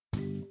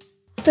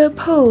The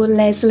Paul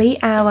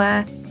Leslie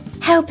Hour,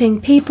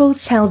 helping people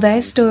tell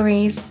their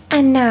stories.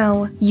 And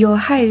now, your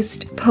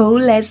host, Paul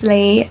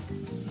Leslie.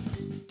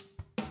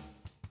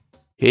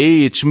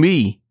 Hey, it's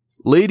me.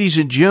 Ladies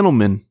and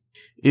gentlemen,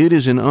 it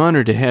is an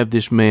honor to have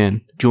this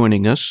man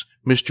joining us,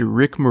 Mr.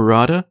 Rick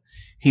Marotta.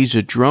 He's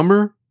a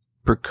drummer,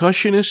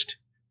 percussionist,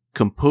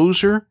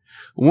 composer,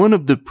 one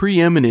of the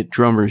preeminent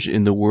drummers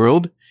in the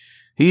world.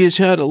 He has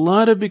had a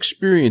lot of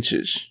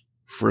experiences,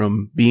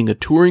 from being a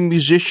touring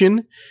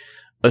musician,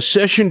 a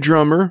session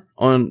drummer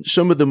on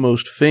some of the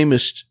most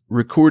famous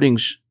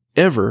recordings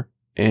ever,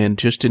 and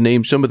just to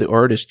name some of the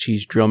artists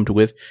he's drummed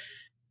with,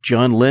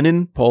 John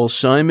Lennon, Paul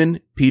Simon,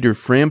 Peter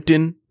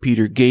Frampton,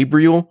 Peter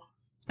Gabriel,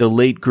 the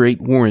late great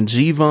Warren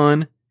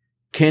Zevon,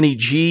 Kenny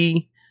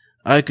G.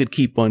 I could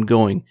keep on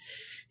going.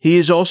 He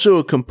is also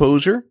a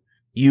composer.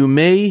 You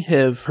may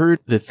have heard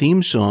the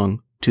theme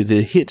song to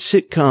the hit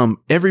sitcom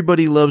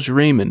Everybody Loves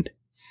Raymond.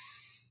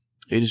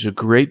 It is a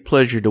great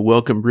pleasure to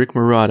welcome Rick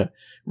Marotta.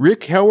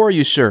 Rick, how are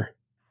you, sir?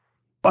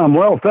 I'm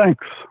well,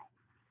 thanks.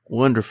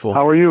 Wonderful.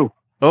 How are you?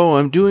 Oh,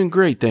 I'm doing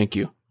great, thank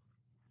you.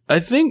 I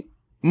think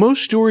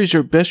most stories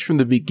are best from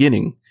the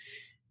beginning.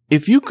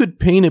 If you could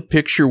paint a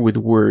picture with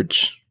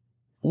words,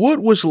 what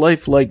was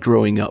life like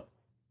growing up?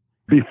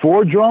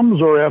 Before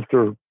drums or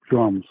after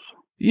drums?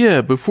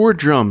 Yeah, before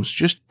drums.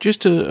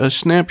 Just a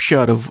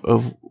snapshot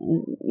of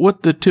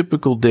what the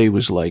typical day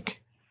was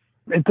like.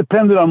 It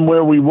depended on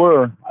where we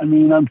were. I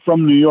mean, I'm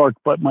from New York,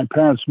 but my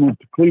parents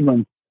moved to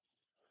Cleveland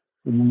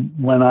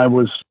when I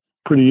was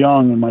pretty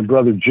young, and my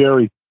brother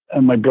Jerry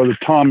and my brother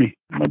Tommy,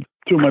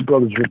 two of my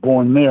brothers were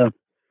born there.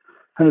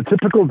 And a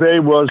typical day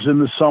was in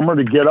the summer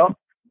to get up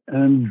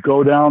and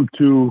go down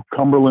to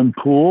Cumberland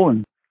Pool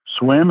and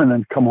swim, and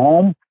then come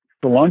home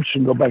for lunch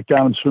and go back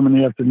down and swim in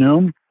the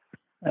afternoon,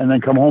 and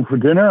then come home for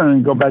dinner and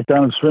then go back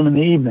down and swim in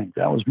the evening.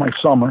 That was my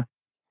summer.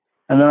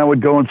 And then I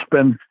would go and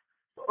spend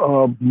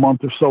a month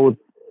or so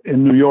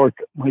in New York,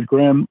 my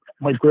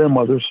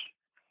grandmother's.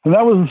 And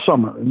that was in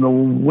summer. In the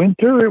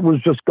winter, it was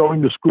just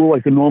going to school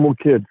like a normal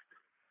kid.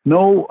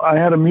 No, I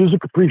had a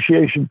music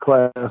appreciation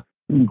class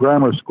in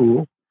grammar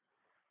school.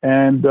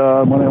 And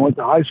when I went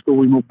to high school,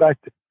 we moved back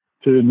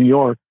to New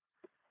York.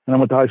 And I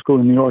went to high school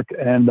in New York.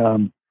 And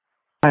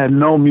I had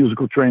no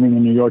musical training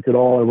in New York at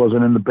all. I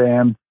wasn't in the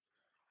band.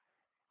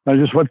 I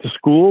just went to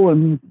school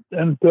and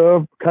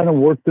kind of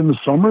worked in the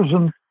summers.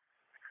 And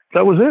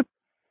that was it.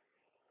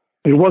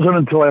 It wasn't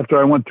until after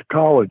I went to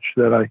college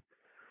that I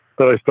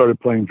started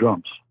playing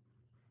drums.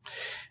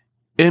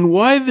 And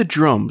why the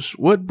drums?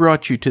 What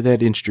brought you to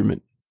that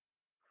instrument?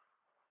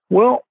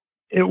 Well,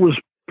 it was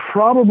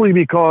probably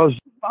because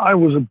I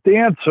was a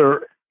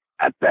dancer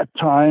at that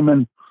time,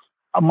 and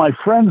my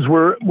friends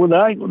were.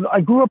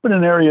 I grew up in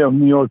an area of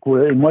New York,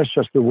 in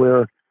Westchester,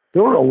 where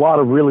there were a lot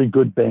of really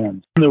good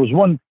bands. There was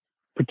one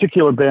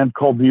particular band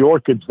called the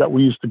Orchids that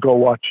we used to go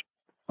watch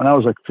when I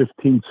was like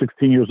 15,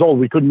 16 years old.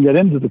 We couldn't get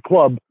into the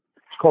club.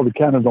 It's called the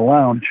Canada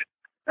Lounge.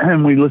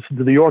 And we listened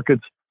to the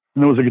Orchids.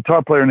 And there was a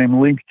guitar player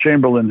named Link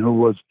Chamberlain who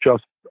was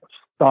just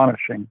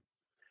astonishing.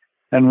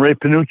 And Ray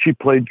Panucci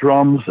played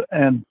drums.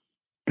 And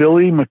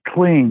Billy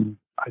McLean,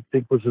 I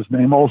think was his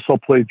name, also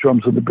played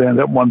drums in the band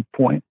at one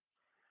point.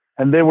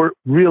 And they were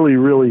really,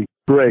 really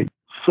great.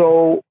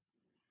 So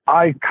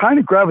I kind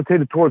of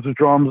gravitated towards the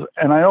drums.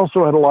 And I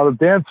also had a lot of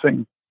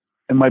dancing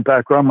in my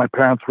background. My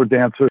parents were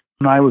dancers,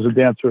 and I was a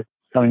dancer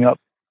coming up.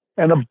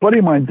 And a buddy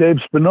of mine, Dave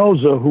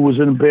Spinoza, who was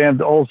in a band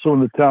also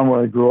in the town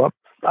where I grew up,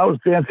 I was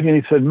dancing and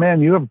he said, "Man,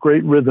 you have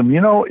great rhythm.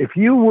 You know, if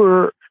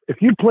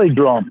you played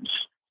drums,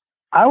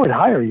 I would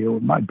hire you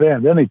in my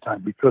band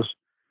anytime because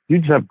you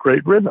just have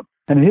great rhythm."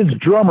 And his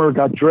drummer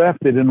got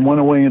drafted and went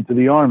away into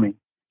the Army.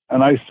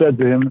 And I said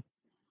to him,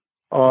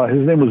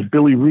 his name was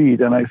Billy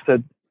Reed. And I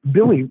said,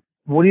 "Billy,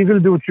 what are you going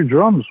to do with your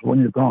drums when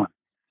you're gone?"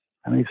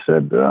 And he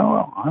said,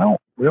 "Well, I don't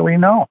really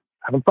know.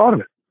 I haven't thought of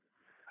it."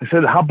 I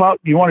said, "How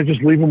about you want to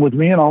just leave them with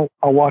me and I'll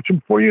watch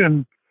them for you, and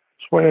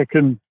this way I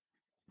can,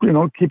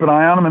 keep an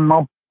eye on them and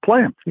I'll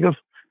play them." He goes,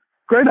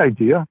 "Great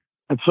idea."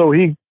 And so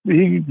he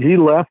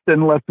left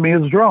and left me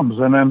his drums.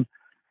 And then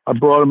I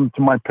brought him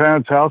to my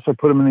parents' house. I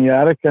put them in the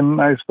attic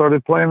and I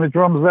started playing the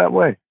drums that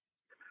way.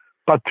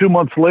 About 2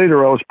 months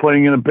later, I was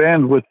playing in a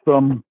band with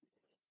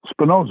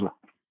Spinoza.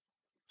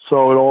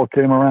 So it all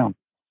came around.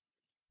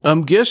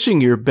 I'm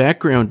guessing your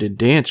background in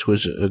dance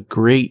was a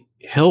great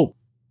help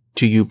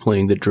to you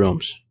playing the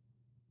drums.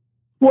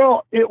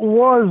 Well, it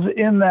was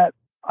in that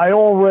I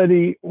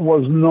already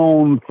was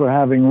known for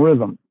having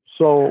rhythm.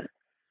 So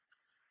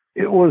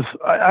it was,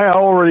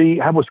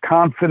 I was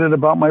confident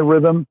about my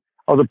rhythm.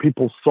 Other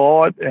people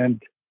saw it and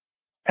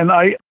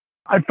I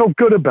felt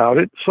good about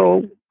it.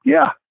 So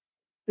yeah,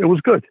 it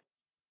was good.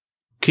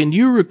 Can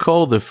you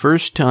recall the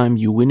first time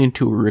you went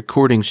into a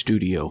recording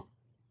studio?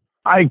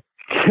 I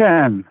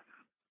can.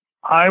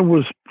 I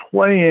was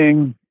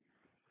playing,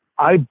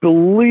 I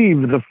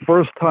believe the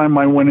first time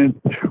I went into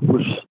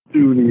a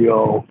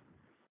studio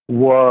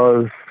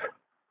was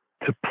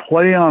to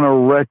play on a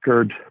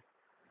record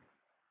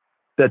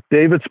that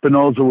David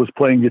Spinoza was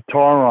playing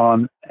guitar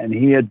on, and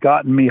he had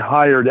gotten me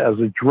hired as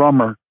a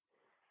drummer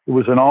It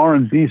was an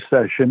R&B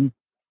session.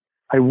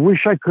 I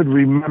wish I could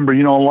remember,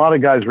 a lot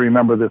of guys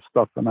remember this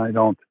stuff and I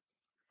don't.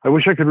 I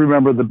wish I could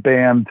remember the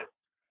band,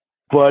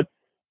 but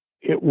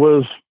it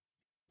was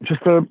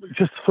just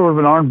sort of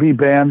an R&B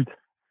band. I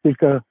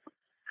think a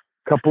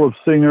couple of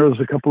singers,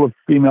 a couple of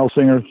female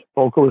singers,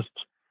 vocalists,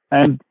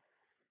 and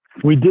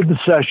we did the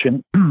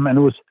session, and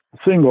it was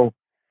single.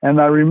 And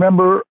I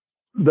remember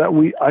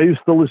that I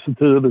used to listen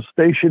to the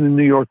station in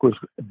New York was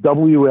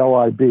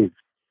WLIB,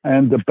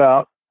 and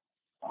about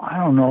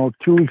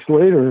 2 weeks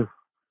later,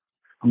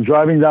 I'm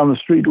driving down the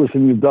street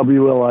listening to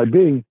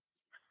WLIB,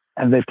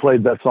 and they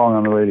played that song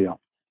on the radio.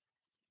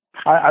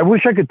 I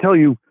wish I could tell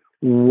you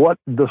what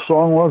the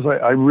song was.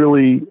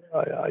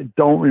 I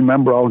don't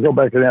remember. I'll go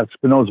back and ask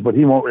Spinoza, but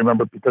he won't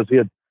remember because he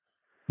had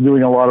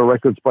doing a lot of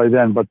records by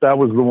then. But that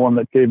was the one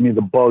that gave me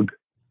the bug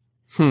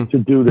to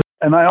do this.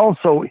 And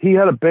he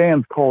had a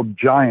band called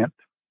Giant.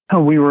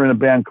 We were in a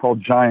band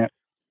called Giant,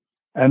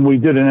 and we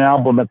did an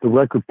album at the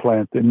record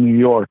plant in New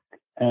York.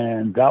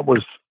 And that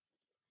was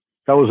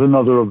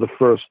another of the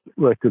first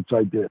records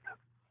I did.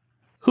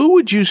 Who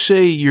would you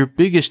say your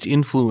biggest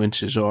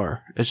influences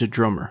are as a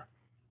drummer?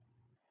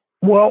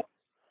 Well,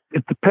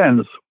 it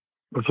depends.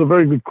 It's a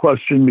very good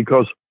question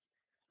because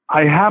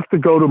I have to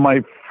go to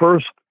my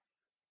first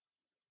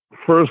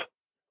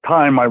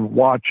time I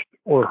watched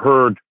or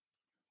heard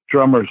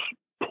drummers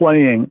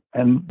playing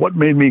and what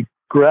made me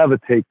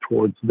gravitate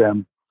towards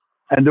them.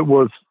 And it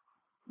was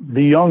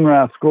the Young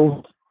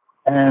Rascals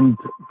and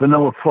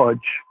Vanilla Fudge.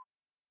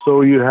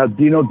 So you had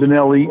Dino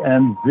Danelli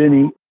and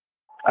Vinny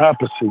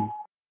Appice.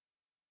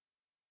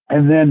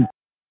 And then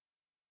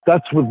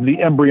that's with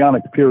the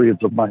embryonic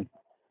periods of my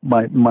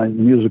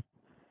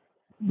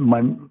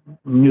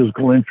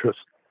musical interest.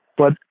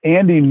 But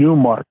Andy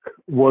Newmark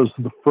was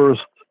the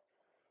first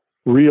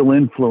real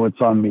influence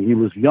on me. He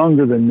was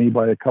younger than me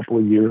by a couple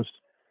of years,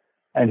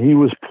 and he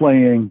was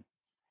playing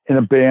in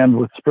a band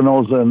with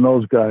Spinoza and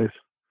those guys.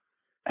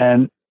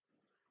 And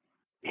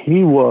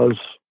he was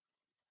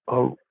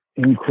an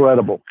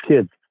incredible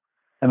kid.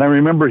 And I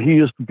remember he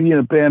used to be in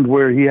a band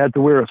where he had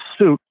to wear a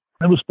suit.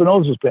 It was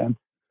Spinoza's band.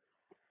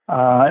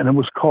 And it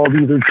was called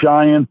either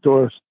Giant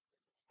or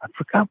I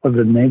forgot what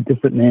the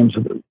different names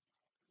of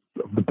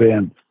the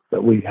band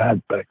that we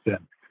had back then.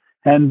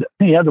 And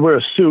he had to wear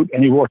a suit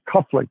and he wore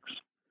cufflinks.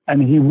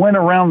 And he went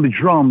around the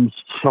drums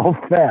so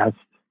fast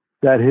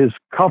that his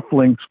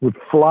cufflinks would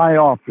fly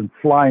off and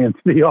fly into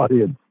the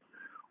audience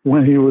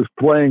when he was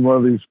playing one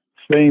of these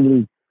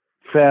insanely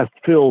fast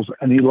fills.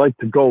 And he liked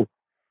to go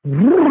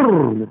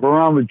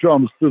around the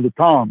drums through the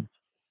toms.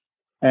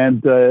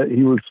 And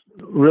he was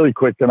really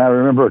quick. And I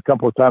remember a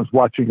couple of times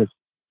watching his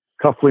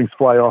cufflinks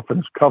fly off and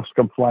his cuffs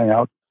come flying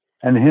out,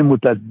 and him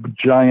with that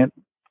giant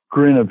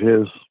grin of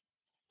his.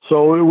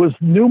 So it was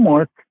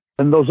Newmark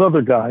and those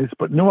other guys,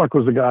 but Newmark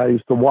was the guy I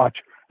used to watch.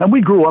 And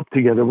we grew up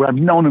together. I've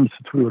known him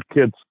since we were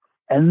kids.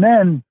 And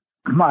then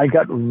I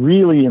got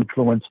really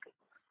influenced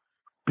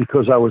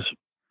because I was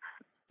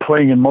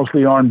playing in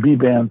mostly R&B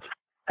bands,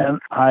 and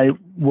I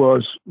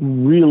was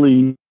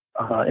really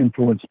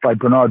influenced by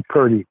Bernard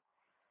Purdie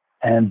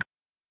and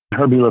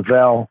Herbie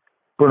Lavelle,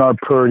 Bernard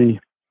Purdie,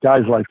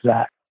 guys like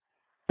that.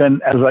 Then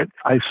as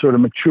I sort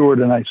of matured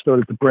and I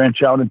started to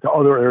branch out into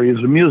other areas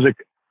of music,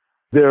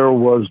 there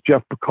was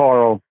Jeff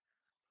Porcaro,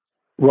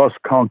 Russ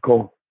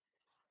Kunkel,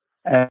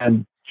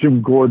 and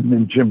Jim Gordon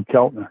and Jim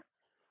Keltner.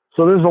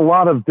 So there's a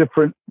lot of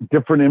different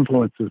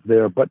influences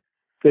there, but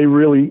they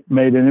really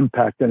made an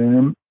impact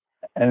and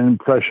an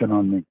impression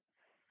on me.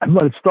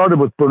 But it started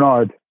with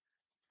Bernard,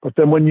 but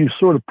then when you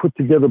sort of put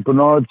together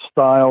Bernard's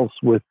styles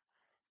with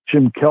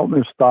Jim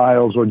Keltner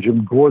styles or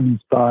Jim Gordon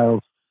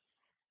styles,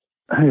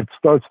 it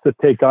starts to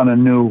take on a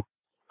new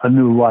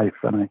life.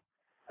 And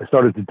I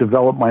started to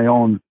develop my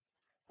own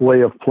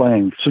way of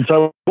playing. Since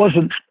I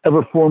wasn't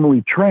ever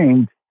formally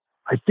trained,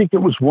 I think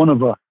it was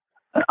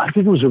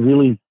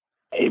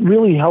it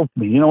really helped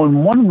me.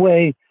 In one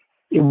way,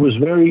 I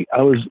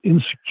was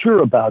insecure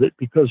about it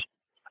because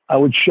I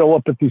would show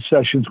up at these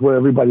sessions where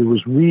everybody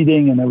was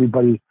reading and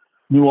everybody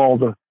knew all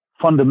the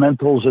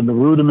fundamentals and the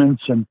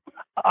rudiments. And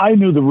I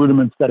knew the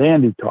rudiments that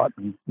Andy taught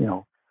me,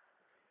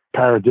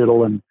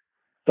 paradiddle and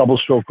double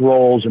stroke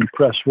rolls and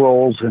press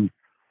rolls. And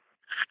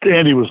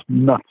Andy was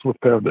nuts with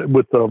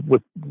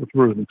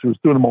rudiments. He was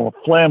doing them all,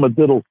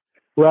 flamadiddle,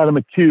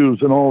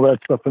 ratamacues and all that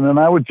stuff. And then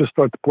I would just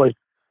start to play.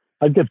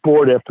 I'd get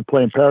bored after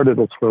playing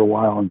paradiddles for a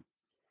while.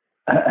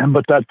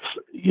 But that's,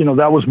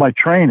 that was my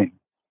training.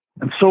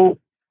 And so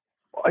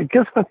I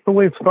guess that's the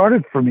way it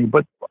started for me.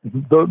 But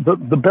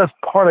the best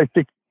part, I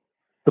think,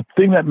 the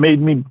thing that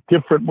made me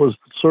different was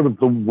sort of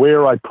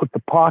where I put the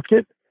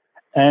pocket,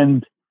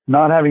 and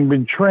not having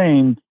been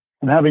trained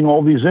and having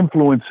all these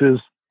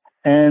influences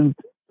and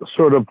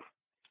sort of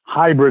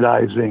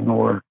hybridizing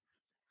or,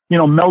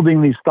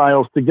 melding these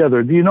styles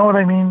together. Do you know what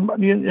I mean?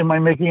 Am I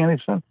making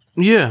any sense?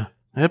 Yeah,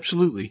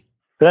 absolutely.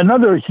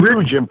 Another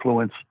huge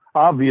influence,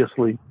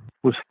 obviously,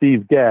 was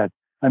Steve Gadd.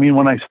 I mean,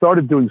 when I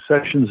started doing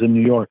sessions in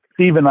New York,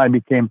 Steve and I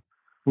became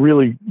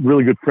really,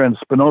 really good friends.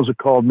 Spinoza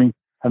called me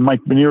and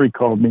Mike Manieri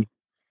called me.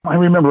 I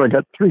remember I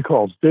got 3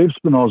 calls: Dave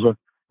Spinoza,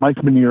 Mike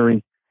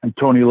Manieri, and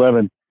Tony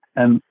Levin.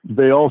 And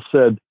they all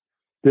said,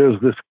 there's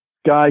this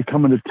guy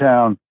coming to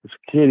town, this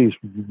kid, he's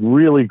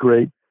really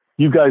great.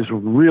 You guys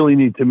really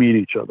need to meet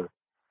each other.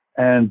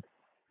 And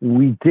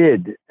we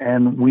did.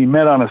 And we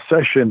met on a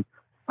session.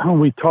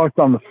 We talked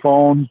on the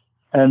phone.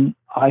 And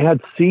I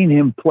had seen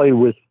him play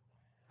with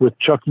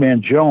Chuck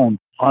Mangione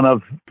on a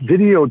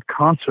videoed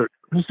concert.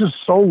 This is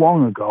so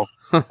long ago.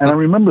 And I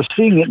remember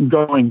seeing it and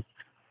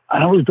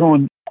I was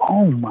going,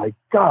 oh my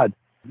God.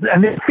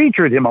 And they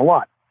featured him a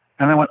lot.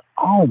 And I went,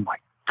 oh my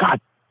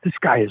God, this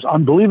guy is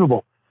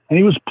unbelievable. And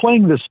he was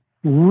playing this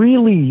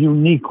really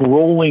unique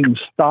rolling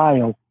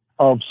style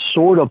of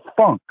sort of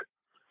funk,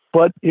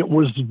 but it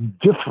was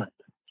different.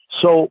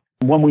 So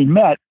when we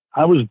met,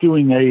 I was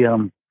doing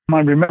I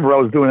remember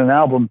I was doing an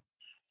album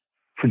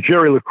for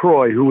Jerry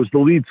LaCroix, who was the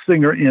lead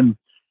singer in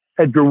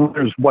Edgar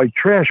Winter's White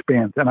Trash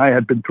Band. And I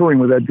had been touring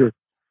with Edgar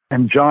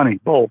and Johnny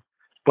both,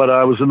 but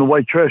I was in the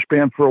White Trash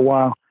Band for a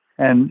while,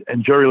 and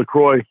Jerry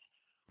LaCroix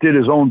did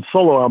his own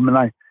solo album, and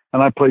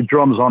I played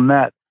drums on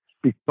that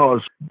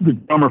because the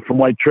drummer from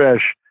White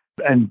Trash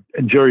and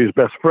Jerry's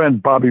best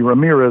friend, Bobby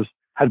Ramirez,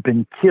 had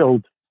been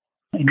killed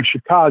in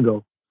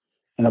Chicago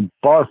in a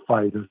bar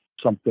fight or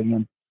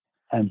something.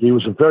 And he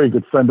was a very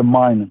good friend of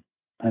mine.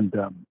 And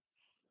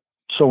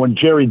so when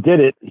Jerry did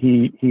it,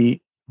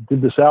 he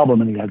did this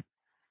album, and he had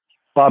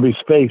Bobby's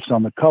face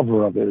on the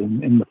cover of it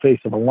in the face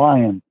of a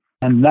lion.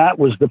 And that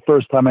was the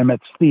first time I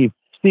met Steve.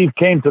 Steve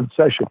came to the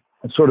session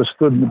and sort of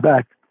stood in the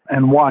back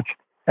and watched,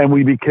 and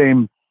we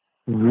became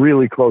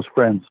really close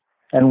friends.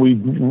 And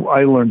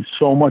I learned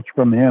so much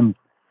from him,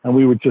 and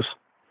we would just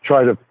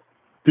try to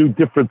do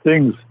different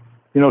things.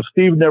 You know,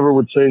 Steve never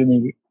would say to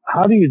me,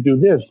 how do you do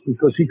this?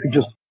 Because he could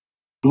just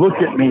look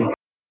at me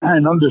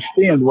and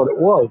understand what it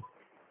was.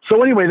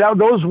 So anyway,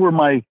 those were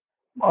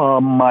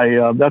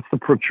that's the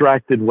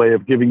protracted way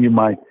of giving you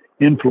my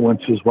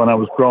influences when I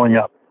was growing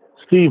up.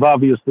 Steve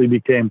obviously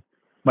became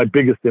my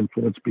biggest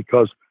influence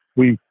because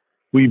we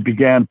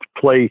began to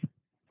play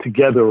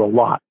together a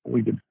lot.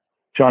 We did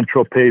John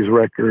Tropez's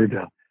record.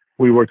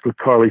 We worked with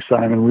Carly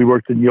Simon. We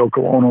worked in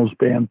Yoko Ono's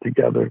band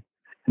together,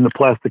 in the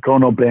Plastic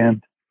Ono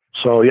band.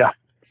 So, yeah.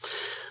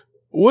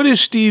 What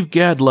is Steve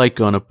Gadd like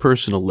on a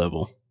personal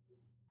level?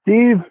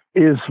 Steve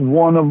is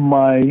one of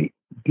my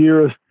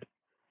dearest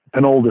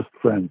and oldest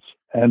friends.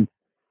 And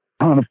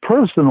on a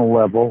personal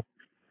level,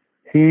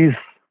 it's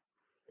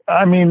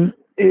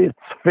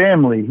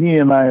family. He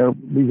and I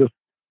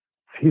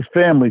he's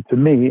family to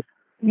me.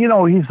 You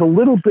know, he's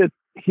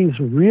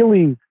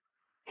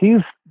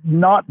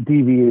not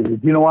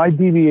deviated. You know, I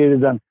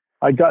deviated, and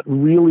I got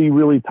really,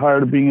 really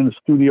tired of being in the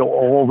studio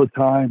all the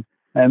time.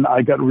 And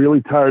I got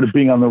really tired of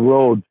being on the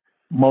road,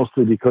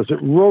 mostly because the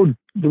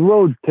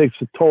road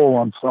takes a toll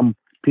on some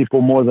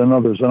people more than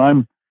others. And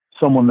I'm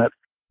someone that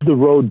the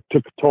road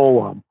took a toll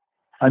on.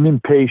 I'm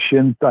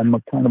impatient. I'm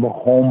a kind of a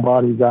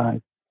homebody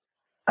guy.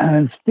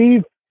 And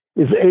Steve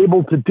is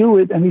able to do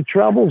it. And he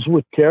travels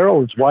with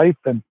Carol, his wife,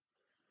 and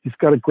he's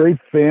got a great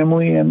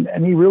family, and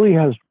he really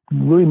has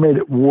made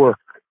it work.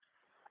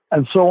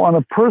 And so on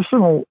a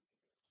personal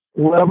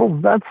level,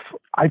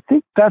 I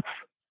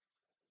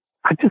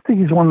just think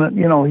he's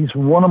he's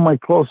one of my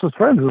closest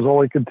friends, is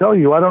all I can tell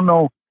you. I don't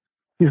know.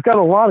 He's got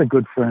a lot of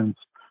good friends.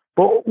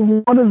 But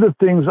one of the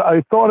things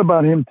I thought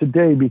about him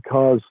today,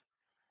 because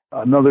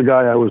another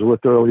guy I was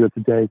with earlier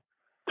today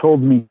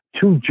told me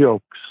 2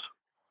 jokes.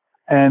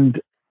 And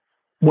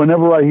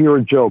whenever I hear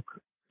a joke,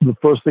 the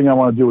first thing I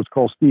want to do is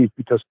call Steve,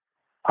 because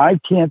I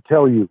can't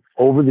tell you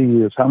over the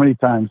years how many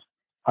times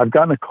I've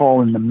gotten a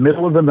call in the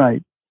middle of the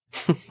night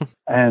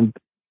and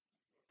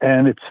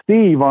it's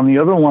Steve on the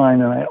other line,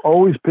 and I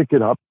always pick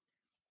it up,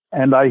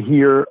 and I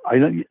hear,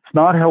 it's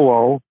not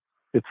hello,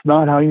 it's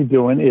not how you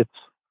doing,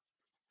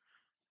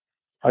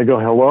 I go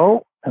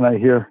hello, and I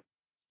hear,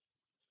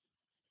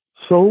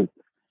 so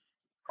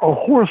a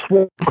horse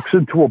walks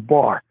into a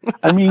bar.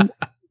 I mean,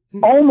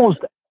 almost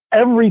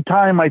every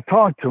time I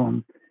talk to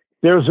him,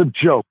 there's a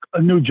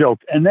new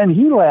joke, and then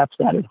he laughs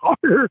at it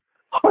harder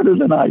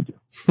than I do.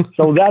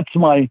 So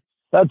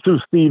that's who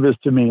Steve is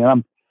to me. And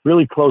I'm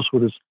really close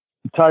with his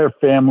entire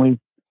family,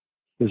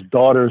 his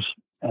daughters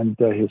and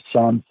his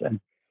sons, and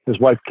his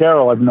wife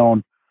Carol I've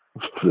known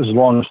as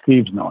long as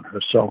Steve's known her.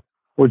 So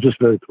we're just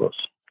very close.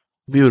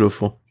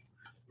 Beautiful.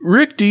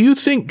 Rick, do you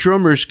think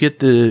drummers get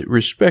the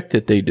respect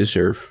that they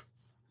deserve?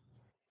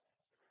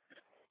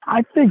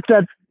 I think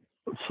that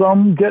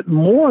some get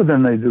more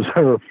than they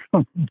deserve.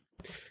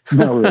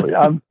 Not really.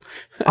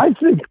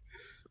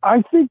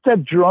 I think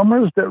that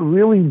drummers that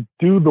really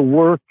do the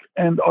work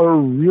and are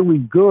really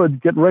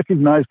good get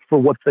recognized for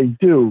what they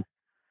do.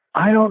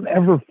 I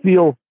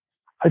feel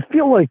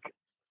like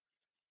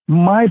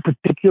my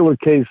particular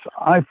case,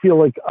 I feel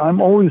like I'm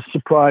always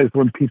surprised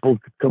when people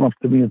come up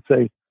to me and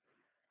say,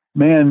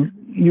 man,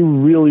 you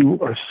really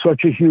are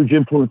such a huge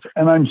influence.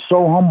 And I'm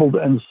so humbled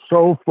and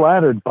so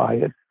flattered by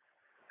it,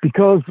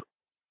 because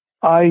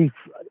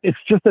it's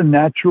just a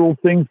natural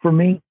thing for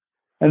me.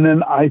 And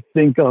then I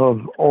think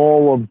of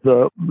all of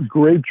the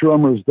great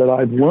drummers that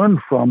I've learned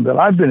from, that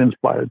I've been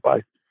inspired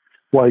by,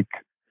 like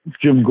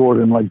Jim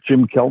Gordon, like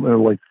Jim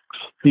Keltner, like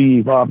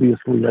Steve,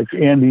 obviously, like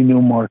Andy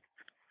Newmark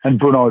and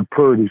Bernard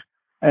Purdy.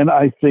 And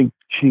I think,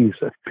 geez,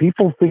 if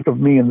people think of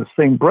me in the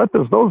same breath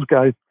as those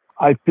guys,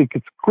 I think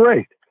it's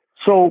great.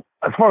 So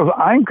as far as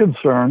I'm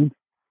concerned,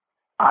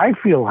 I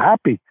feel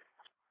happy.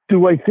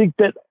 Do I think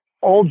that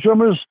all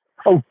drummers,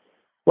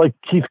 like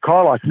Keith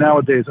Carlock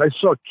nowadays, I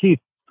saw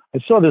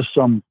this,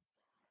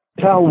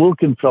 Tal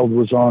Wilkenfeld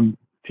was on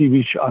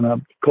TV show, on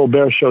a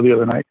Colbert show the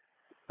other night,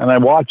 and I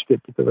watched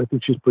it because I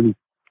think she's pretty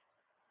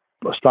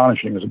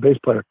astonishing as a bass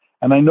player.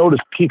 And I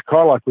noticed Keith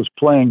Carlock was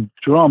playing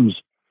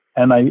drums,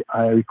 and I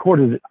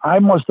recorded it. I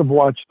must have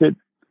watched it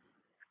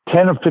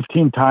 10 or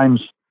 15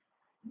 times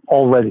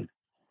already.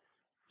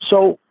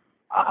 So,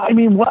 I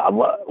mean,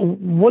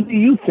 what do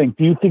you think?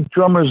 Do you think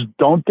drummers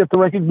don't get the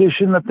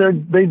recognition that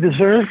they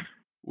deserve?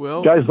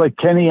 Well, guys like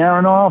Kenny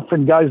Aronoff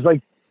and guys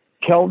like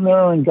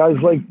Keltner and guys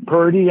like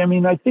Purdy. I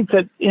mean, I think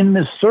that in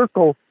this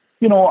circle,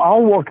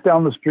 I'll walk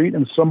down the street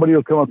and somebody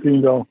will come up to me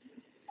and go,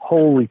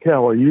 "Holy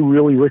cow, are you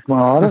really Rick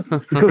Marotta?"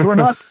 Because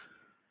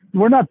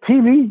we're not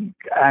TV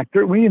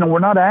actors. We're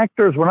not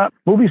actors. We're not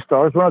movie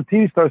stars. We're not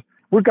TV stars.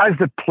 We're guys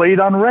that played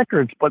on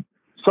records, but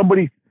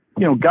somebody,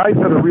 guys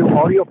that are real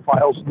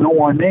audiophiles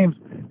know our names.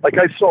 Like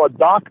I saw a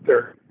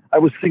doctor. I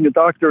was seeing a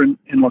doctor in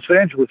Los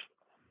Angeles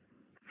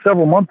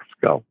several months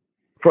ago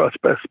for a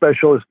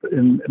specialist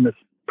in this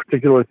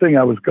particular thing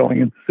I was going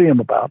in to see him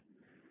about,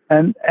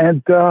 and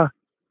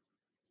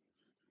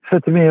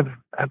said to me,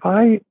 "Have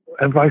I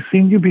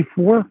seen you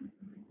before?"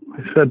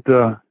 I said,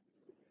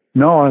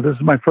 "No, this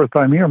is my first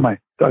time here. My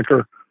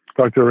doctor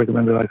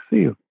recommended I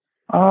see you."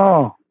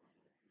 "Oh,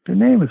 your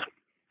name is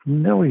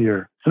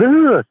familiar." So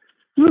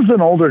this is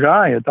an older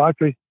guy, a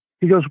doctor.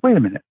 He goes, "Wait a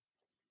minute,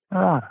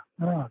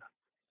 Marotta,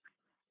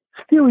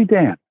 Steely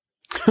Dan."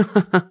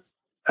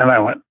 And I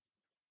went,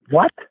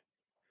 "What?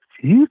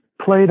 You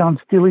played on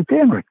Steely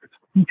Dan records,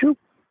 didn't you?"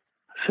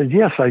 I said,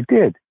 "Yes, I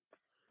did."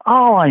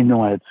 "Oh, I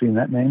know I had seen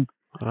that name."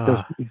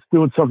 He's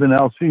doing something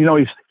else. He's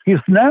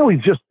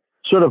just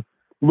sort of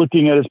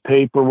looking at his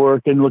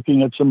paperwork and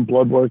looking at some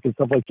blood work and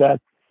stuff like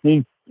that.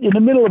 In the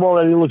middle of all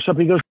that, he looks up,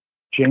 he goes,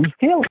 "James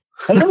Taylor."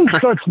 And then he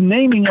starts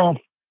naming off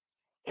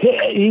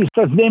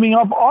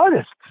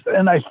artists.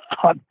 And I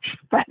thought,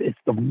 that is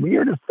the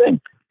weirdest thing.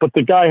 But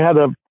the guy had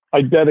a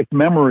eidetic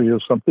memory or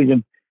something.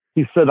 And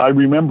he said, "I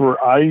remember,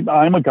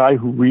 I'm a guy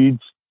who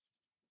reads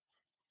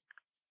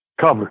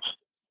covers,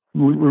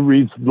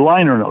 reads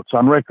liner notes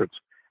on records."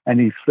 And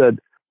he said,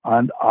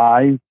 "And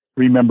I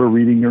remember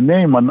reading your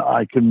name, and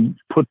I can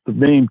put the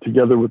name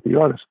together with the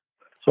artist."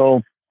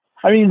 So,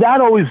 I mean,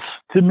 that always,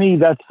 to me,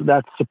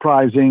 that's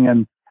surprising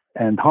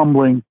and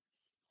humbling.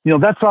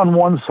 That's on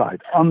one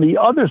side. On the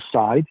other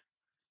side,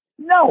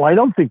 no, I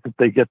don't think that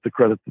they get the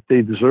credit that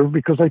they deserve,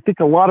 because I think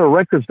a lot of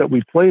records that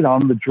we played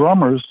on, the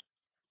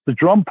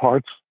drum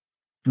parts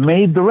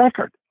made the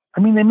record. I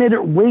mean, they made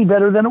it way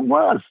better than it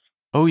was.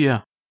 Oh,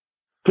 yeah.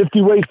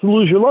 50 Ways to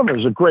Lose Your Lover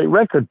is a great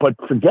record, but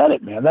forget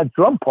it, man. That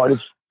drum part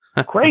is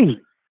crazy.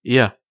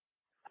 Yeah.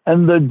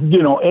 And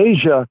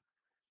Asia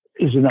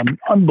is an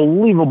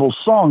unbelievable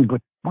song,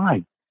 but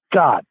my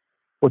God,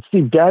 what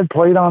Steve Gadd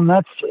played on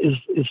that is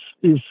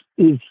his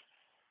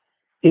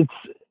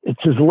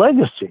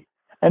legacy.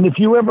 And if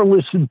you ever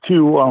listen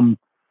to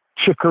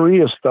Chick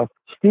Corea stuff,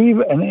 Steve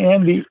and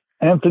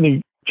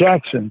Anthony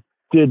Jackson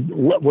did,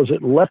 was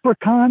it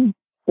Leprechaun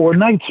or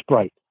Night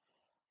Sprite?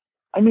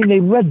 I mean,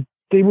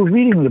 they were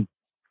reading the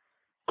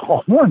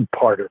Paul Horn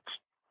part of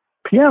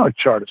piano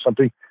chart or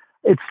something.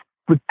 It's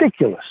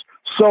ridiculous.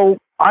 So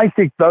I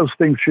think those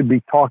things should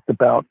be talked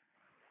about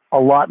a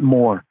lot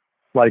more.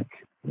 Like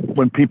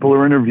when people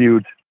are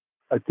interviewed,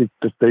 I think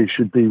that they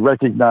should be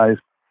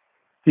recognized.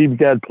 Steve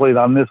Gadd played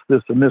on this,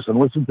 and this, and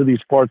listen to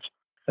these parts,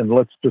 and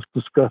let's just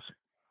discuss it.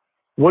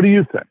 What do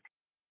you think?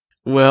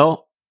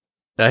 Well,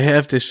 I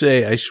have to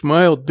say, I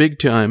smiled big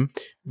time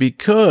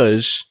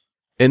because,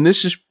 and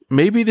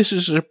maybe this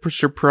is a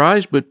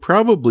surprise, but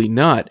probably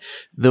not.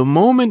 The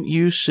moment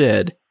you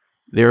said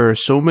there are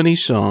so many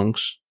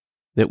songs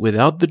that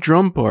without the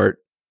drum part,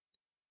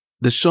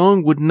 the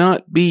song would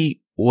not be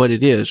what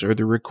it is, or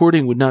the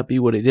recording would not be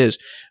what it is.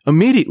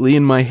 Immediately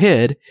in my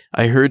head,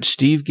 I heard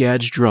Steve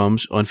Gadd's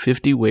drums on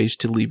 50 Ways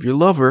to Leave Your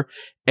Lover.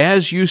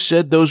 As you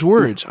said those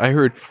words, I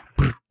heard,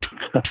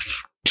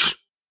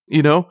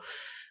 Yeah.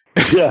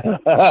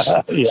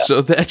 Yeah.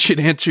 So that should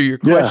answer your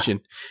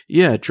question.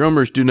 Yeah,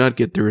 drummers do not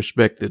get the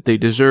respect that they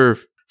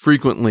deserve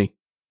frequently.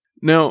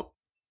 Now,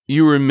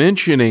 you were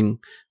mentioning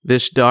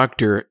this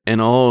doctor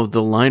and all of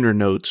the liner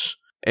notes,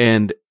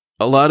 and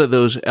a lot of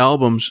those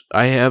albums,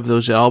 I have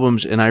those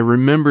albums, and I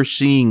remember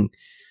seeing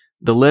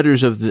the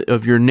letters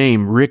of your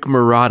name, Rick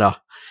Marotta.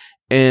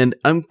 And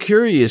I'm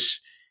curious,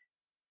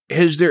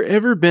 has there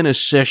ever been a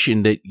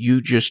session that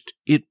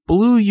it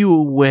blew you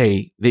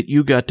away that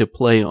you got to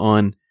play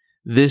on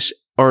this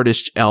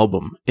artist's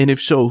album? And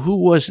if so, who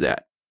was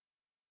that?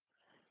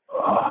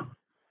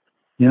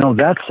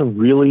 That's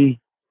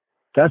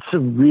a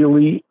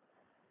really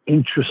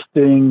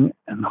interesting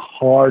and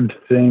hard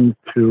thing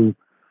to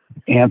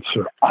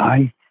answer.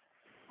 I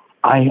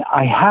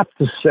have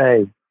to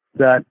say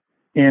that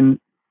in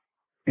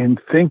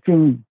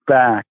thinking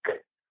back,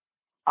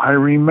 I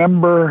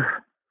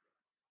remember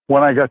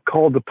when I got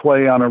called to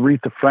play on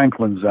Aretha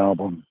Franklin's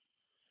album,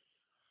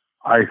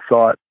 I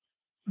thought,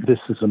 this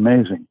is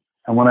amazing.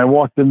 And when I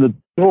walked in the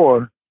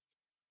door,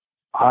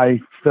 I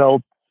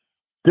felt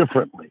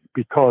differently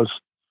because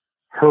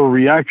her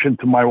reaction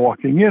to my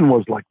walking in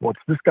was like, what's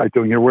this guy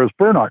doing here? Where's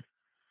Bernard?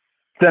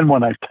 Then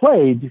when I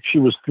played, she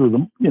was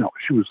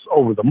she was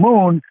over the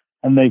moon,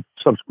 and they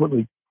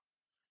subsequently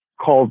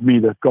called me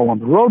to go on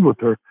the road with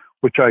her,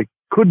 which I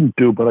couldn't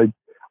do, but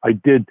I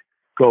did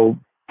go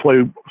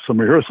play some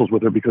rehearsals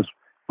with her because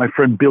my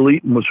friend Bill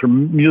Eaton was her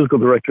musical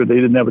director. They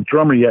didn't have a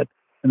drummer yet,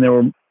 and they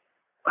were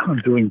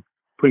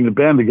putting the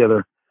band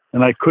together,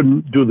 and I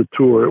couldn't do the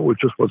tour. It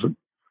just wasn't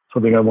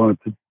something I wanted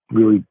to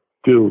really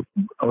do.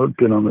 I've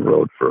been on the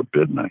road for a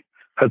bit, and I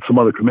had some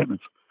other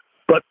commitments.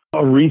 But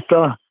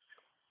Aretha,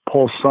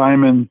 Paul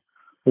Simon,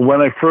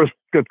 when I first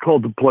got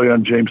called to play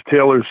on James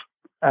Taylor's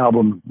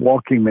album,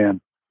 Walking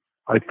Man,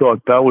 I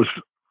thought that was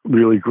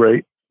really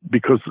great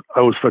because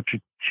I was such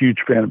a huge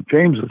fan of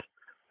James's.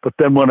 But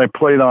then when I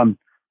played on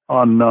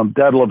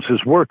Dad Loves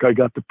His Work, I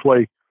got to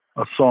play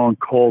a song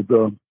called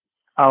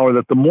Hour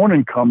That the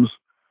Morning Comes,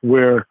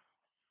 where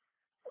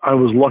I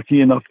was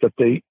lucky enough that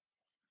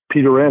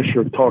Peter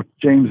Asher talked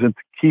James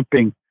into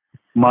keeping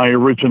my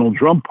original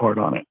drum part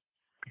on it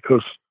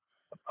because,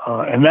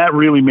 and that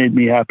really made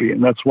me happy.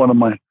 And that's one of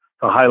the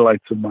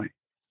highlights of my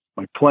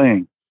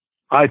playing,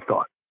 I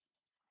thought.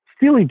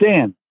 Steely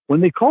Dan,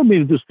 when they called me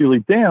to do Steely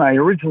Dan, I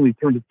originally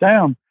turned it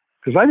down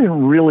because I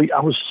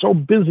was so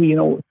busy,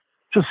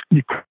 just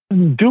you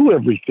couldn't do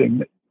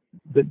everything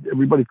that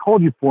everybody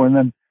called you for. And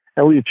then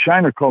Elliot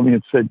Shiner called me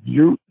and said,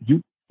 you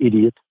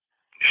idiot,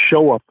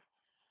 show up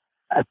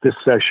at this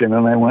session.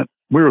 And I went,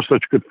 we were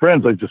such good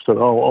friends. I just said,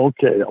 oh,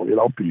 okay, Elliot,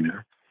 I'll be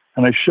there.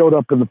 And I showed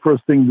up, and the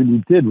first thing that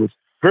he did was,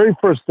 very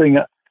first thing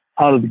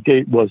out of the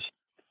gate was,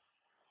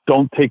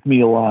 Don't Take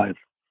Me Alive,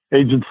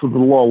 Agents of the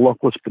Law,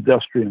 Luckless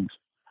Pedestrians.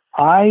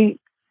 I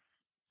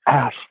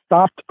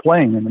stopped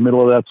playing in the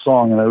middle of that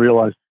song, and I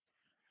realized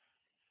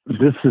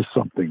this is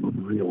something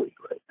really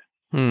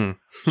great.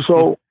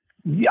 So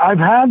I've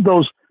had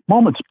those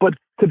moments, but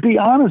to be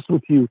honest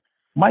with you,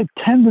 my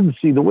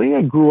tendency, the way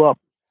I grew up,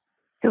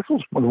 I guess it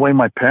was the way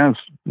my parents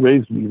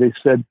raised me.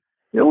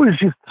 They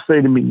always used to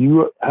say to me,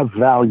 you have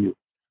value.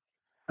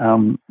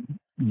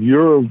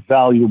 You're a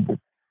valuable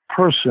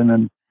person,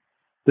 and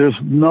there's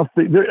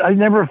nothing, I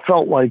never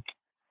felt like,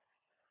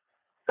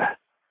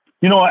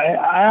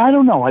 I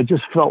don't know. I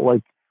just felt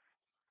like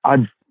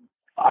I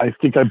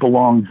think I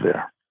belonged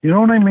there. You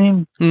know what I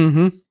mean?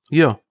 Mm-hmm.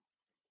 Yeah.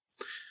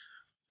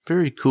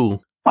 Very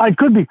cool. I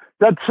could be.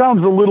 That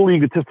sounds a little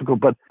egotistical,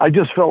 but I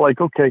just felt like,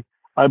 okay,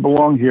 I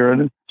belong here.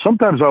 And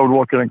sometimes I would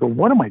walk in and go,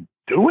 what am I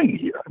doing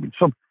here? I mean,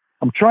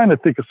 I'm trying to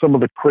think of some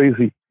of the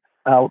crazy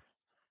out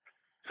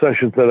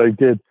sessions that I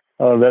did,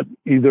 that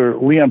either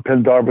Leon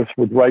Pendarvis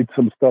would write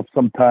some stuff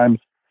sometimes,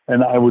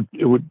 and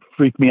it would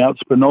freak me out.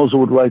 Spinoza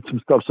would write some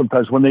stuff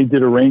sometimes when they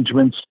did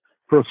arrangements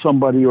for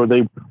somebody or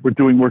they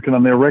were working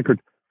on their record.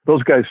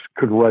 Those guys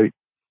could write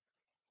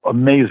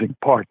amazing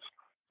parts.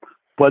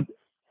 But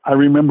I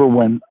remember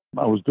when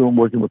I was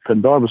working with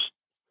Pendarvis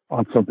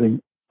on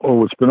something, or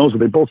with Spinoza,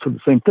 they both said the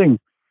same thing.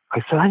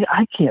 I said,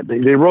 I can't.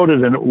 They wrote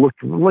it, and it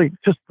looked like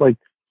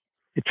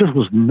it just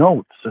was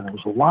notes, and it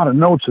was a lot of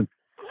notes and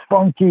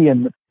funky,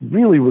 and it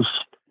really was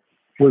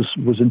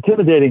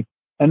intimidating.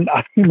 And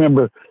I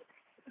remember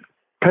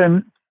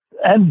Penn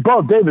and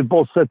David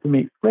both said to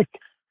me, Rick,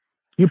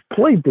 you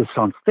played this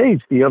on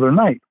stage the other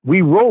night.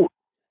 We wrote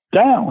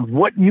down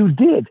what you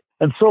did.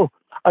 And so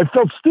I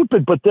felt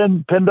stupid, but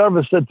then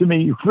Pendarvis said to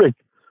me, Rick,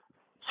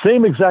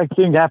 same exact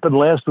thing happened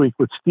last week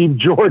with Steve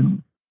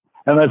Jordan.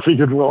 And I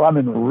figured, well, I'm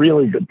in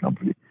really good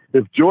company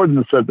if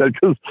Jordan said that,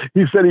 because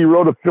he said he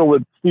wrote a fill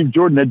that Steve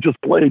Jordan had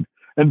just played.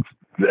 And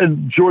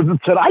Jordan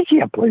said, I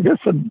can't play this.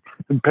 And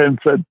Penn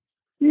said,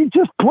 you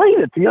just played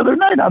it the other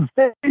night on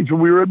stage when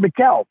we were at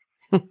McAllen.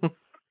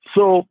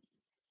 So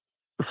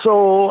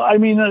I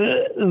mean,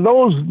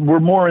 those were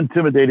more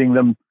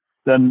intimidating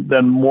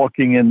than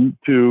walking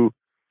into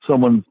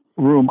someone's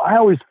room. I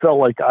always felt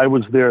like I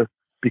was there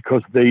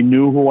because they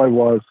knew who I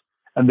was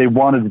and they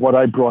wanted what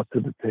I brought to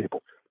the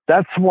table.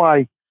 That's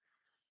why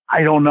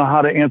I don't know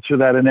how to answer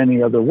that in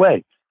any other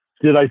way.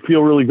 Did I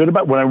feel really good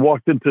about when I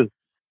walked into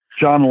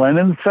John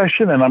Lennon's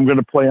session and I'm going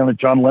to play on a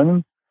John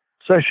Lennon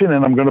session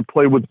and I'm going to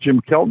play with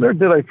Jim Keltner?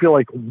 Did I feel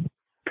like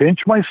pinch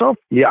myself?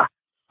 Yeah,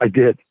 I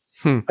did.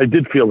 I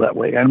did feel that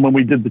way. And when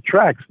we did the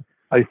tracks,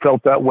 I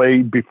felt that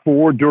way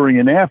before, during,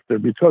 and after,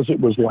 because it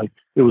was like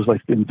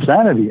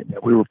insanity in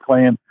it. We were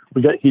playing.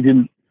 He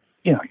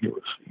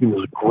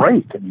was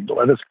great, and he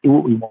let us do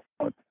what we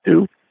wanted to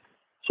do.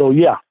 So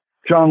yeah,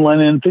 John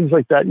Lennon, things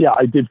like that. Yeah,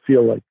 I did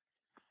feel like,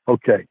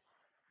 okay,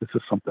 this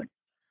is something.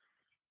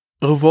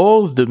 Of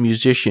all of the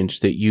musicians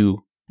that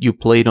you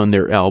played on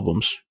their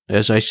albums,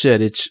 as I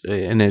said,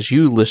 and as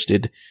you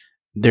listed,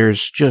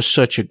 there's just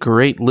such a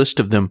great list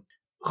of them.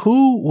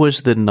 Who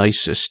was the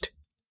nicest?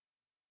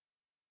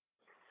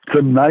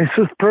 The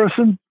nicest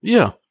person?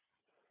 Yeah.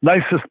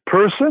 Nicest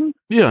person?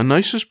 Yeah,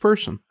 nicest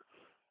person.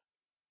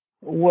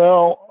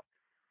 Well,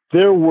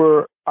 there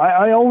were,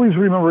 I always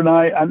remember,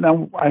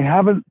 now I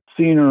haven't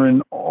seen her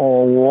in a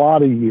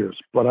lot of years,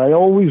 but I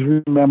always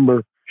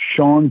remember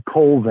Sean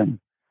Colvin,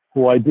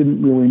 who I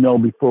didn't really know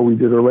before we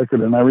did her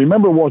record. And I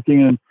remember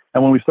walking in,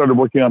 and when we started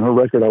working on her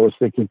record, I was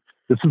thinking,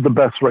 this is the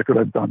best record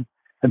I've done.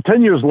 And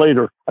 10 years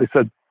later, I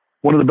said,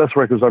 one of the best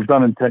records I've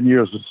done in 10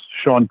 years is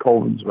Sean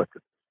Colvin's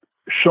record.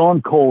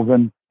 Sean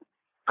Colvin,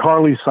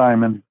 Carly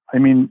Simon. I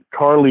mean,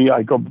 Carly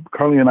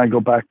and I go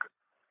back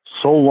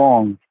so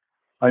long.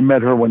 I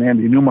met her when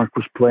Andy Newmark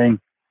was playing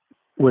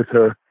with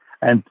her.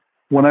 And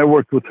when I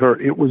worked with her,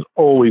 it was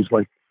always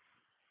like,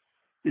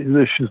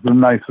 this is the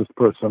nicest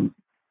person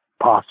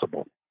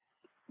possible.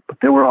 But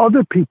there were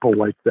other people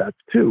like that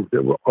too.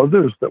 There were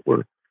others that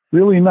were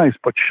really nice.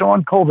 But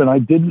Sean Colvin, I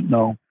didn't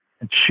know,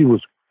 and she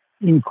was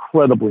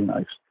incredibly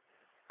nice.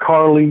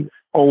 Carly,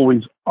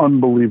 always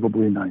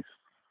unbelievably nice.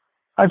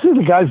 I think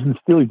the guys in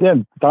Steely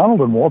Dan,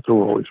 Donald and Walter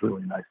were always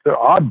really nice. They're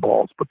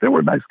oddballs, but they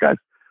were nice guys.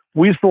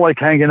 We used to like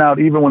hanging out.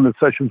 Even when the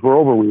sessions were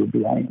over, we would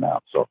be hanging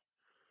out. So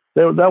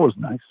that was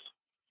nice.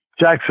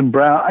 Jackson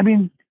Browne. I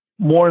mean,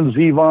 Warren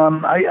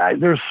Zevon.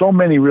 There's so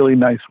many really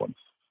nice ones.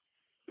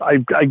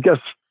 I guess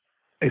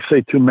I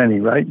say too many,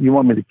 right? You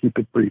want me to keep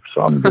it brief.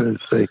 So I'm going to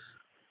say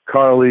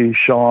Carly,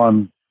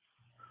 Sean.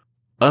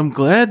 I'm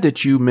glad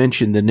that you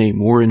mentioned the name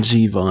Warren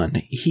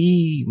Zevon.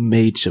 He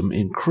made some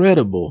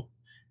incredible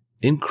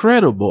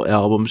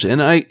albums.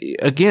 And I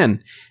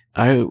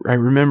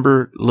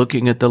remember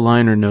looking at the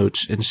liner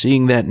notes and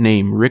seeing that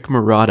name, Rick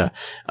Marotta.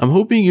 I'm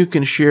hoping you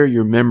can share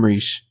your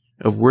memories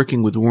of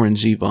working with Warren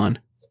Zevon.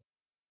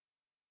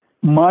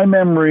 My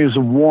memories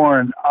of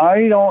Warren,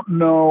 I don't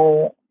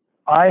know.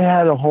 I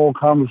had a whole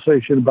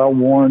conversation about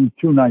Warren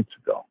 2 nights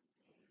ago.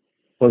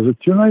 Was it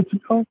 2 nights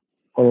ago?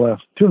 Or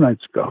 2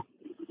 nights ago?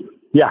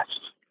 Yes,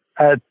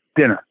 at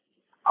dinner.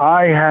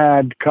 I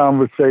had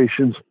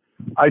conversations.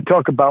 I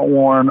talk about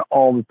Warren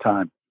all the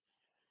time.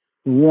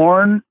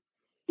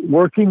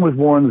 Working with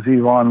Warren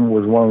Zevon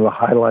was one of the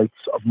highlights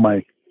of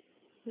my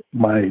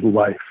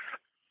life.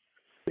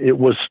 It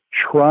was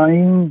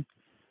trying.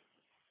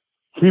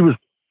 He was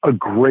a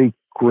great,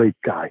 great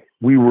guy.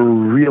 We were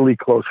really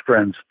close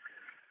friends.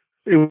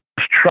 It was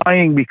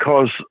trying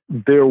because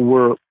there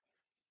was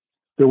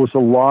a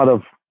lot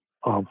of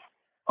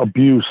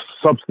abuse,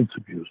 substance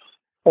abuse,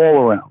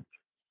 all around.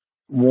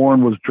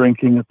 Warren was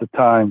drinking at the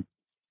time,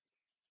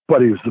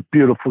 but he was a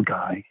beautiful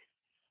guy.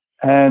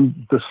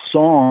 And the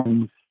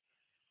songs,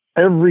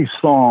 every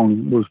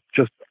song was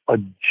just a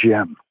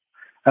gem.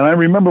 And I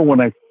remember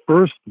when I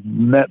first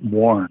met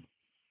Warren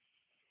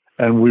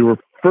and we were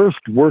first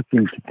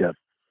working together,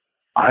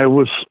 I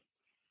was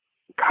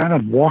kind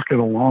of walking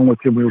along with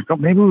him.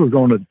 Maybe we were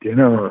going to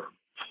dinner or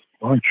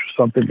lunch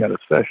or something at a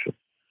session.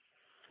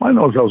 I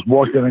know as I was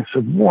walking, I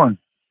said, Warren,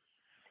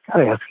 I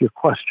got to ask you a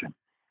question.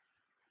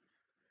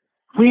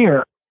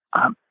 Where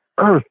on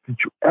earth did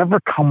you ever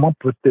come up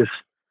with this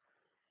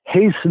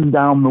Hasten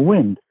Down the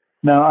Wind?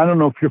 Now, I don't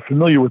know if you're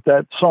familiar with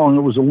that song.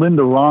 It was a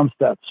Linda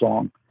Ronstadt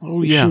song.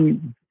 Oh, yeah. She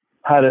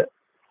had it.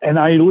 And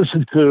I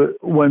listened to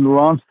when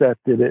Ronstadt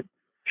did it.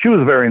 She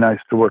was very nice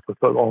to work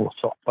with all the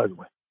songs, by the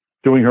way.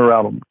 Doing her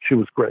album, she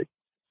was great.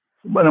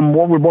 But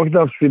we're walking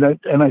down the street,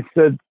 and I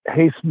said,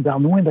 Hasten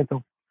Down the Wind. I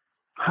go,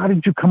 how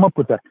did you come up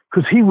with that?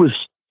 Because he was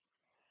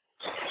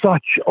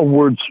such a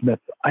wordsmith.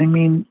 I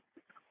mean,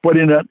 but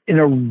in a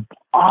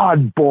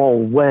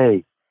oddball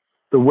way.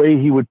 The way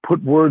he would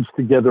put words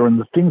together and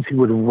the things he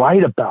would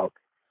write about.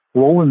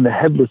 Roland the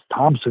Headless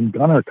Thompson,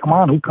 Gunner. Come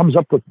on, who comes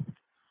up with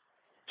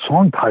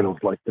song titles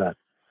like that?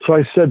 So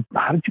I said,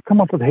 how did you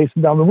come up with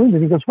Hasten Down the Wind?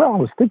 And he goes, well, I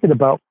was thinking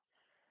about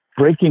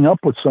breaking up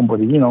with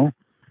somebody,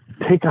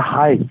 take a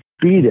hike,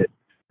 beat it,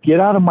 get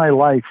out of my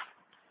life,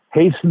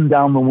 hasten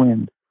down the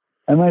wind.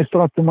 And I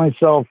thought to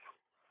myself,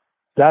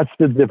 that's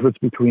the difference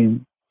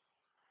between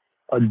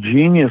a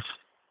genius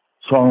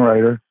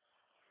songwriter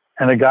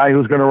and a guy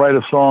who's going to write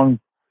a song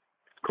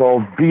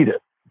called Beat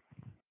It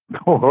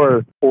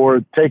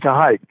or Take a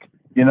Hike,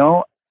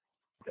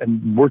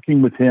 and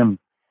working with him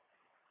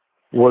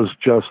was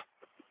just,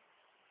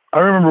 I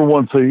remember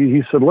once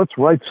he said, let's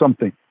write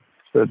something.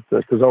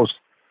 Because I was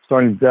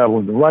starting to dabble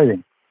into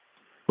writing.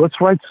 Let's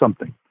write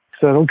something. I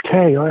said,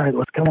 okay, all right,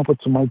 let's come up with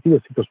some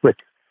ideas. He goes, Rick,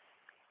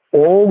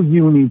 all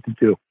you need to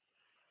do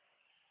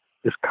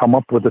is come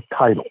up with a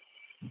title.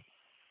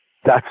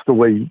 That's the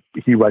way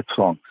he writes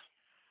songs.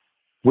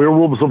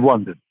 Werewolves of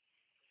London.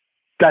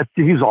 That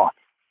he's off.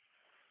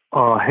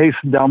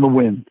 Hasten Down the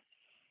Wind.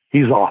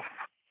 He's off.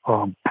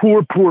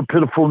 Poor, poor,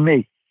 pitiful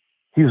me.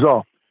 He's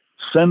off.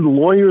 Send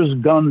lawyers,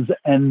 guns,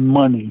 and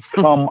money.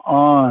 Come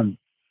on.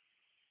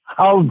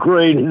 How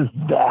great is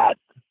that?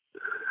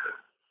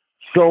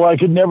 So I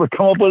could never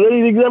come up with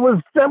anything that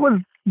was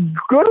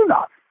good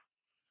enough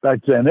back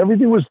then.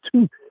 Everything was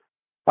too.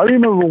 I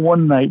remember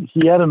one night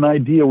he had an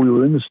idea. We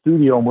were in the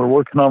studio and we're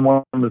working on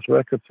one of his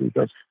records. He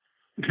goes,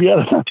 if he had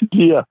an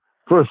idea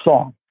for a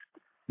song.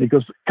 He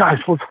goes, guys,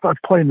 let's start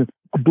playing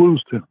a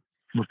blues tune.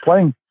 We're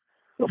playing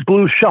a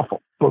blues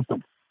shuffle.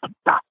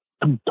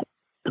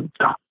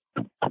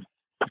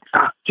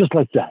 Just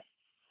like that.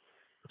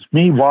 It's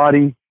me,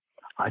 Waddy.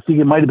 I think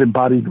it might have been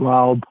Buddy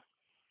Loud.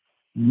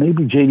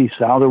 Maybe J.D.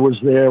 Souther was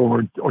there,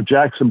 or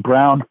Jackson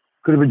Brown.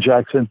 Could have been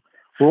Jackson.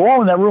 We're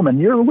all in that room, and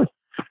you're with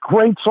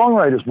great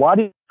songwriters.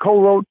 Waddy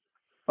co-wrote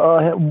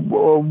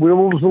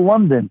Werewolves of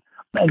London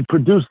and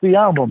produced the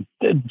album.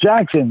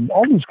 Jackson,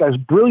 all these guys,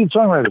 brilliant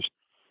songwriters.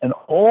 And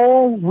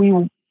all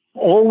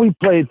we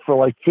played for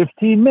like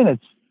 15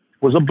 minutes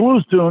was a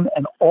blues tune,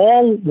 and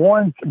all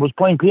Warren was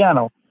playing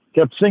piano,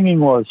 kept singing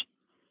was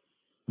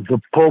the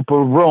Pope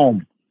of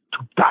Rome.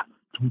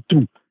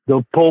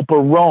 The Pope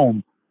of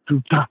Rome.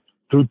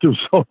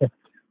 So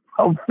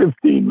about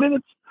 15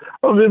 minutes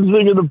of him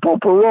singing the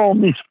Pope of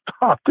Rome, he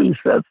stopped. He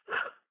says,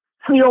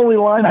 it's the only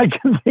line I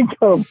can think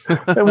of.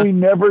 And we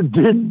never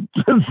did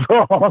the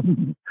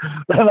song.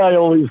 And I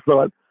always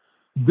thought,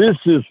 this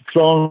is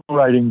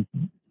songwriting.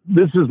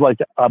 This is like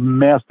a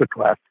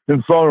masterclass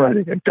in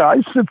songwriting. A guy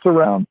sits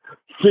around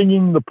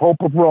singing the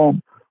Pope of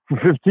Rome for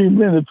 15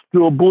 minutes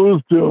to a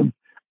blues tune,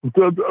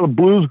 to a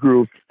blues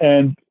group,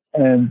 and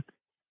it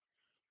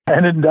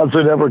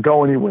doesn't ever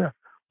go anywhere.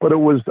 But it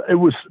was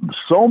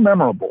so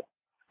memorable.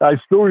 I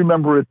still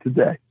remember it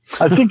today.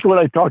 I think when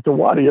I talk to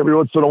Waddy every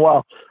once in a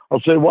while,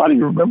 I'll say, Waddy,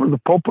 you remember the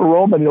Pope of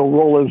Rome? And he'll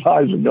roll his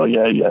eyes and go,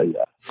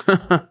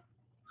 yeah.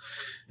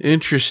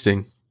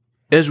 Interesting.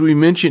 As we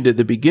mentioned at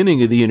the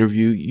beginning of the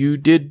interview, you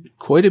did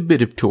quite a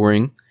bit of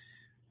touring.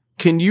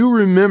 Can you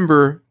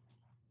remember,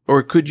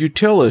 or could you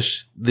tell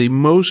us, the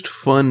most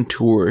fun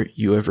tour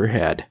you ever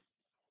had?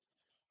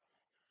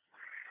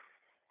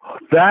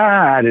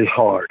 That is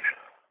hard,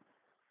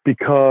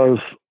 because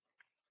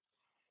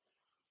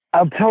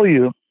I'll tell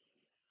you,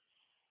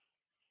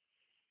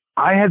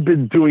 I had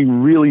been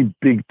doing really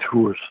big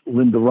tours,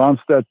 Linda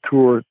Ronstadt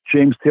tour,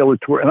 James Taylor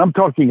tour, and I'm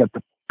talking at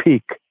the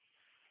peak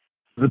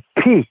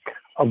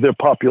of their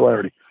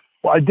popularity.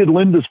 Well, I did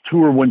Linda's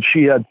tour when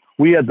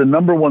we had the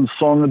number one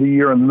song of the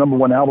year and the number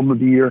one album of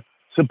the year,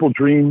 Simple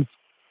Dreams,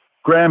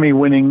 Grammy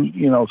winning,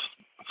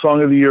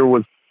 song of the year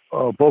was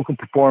vocal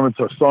performance,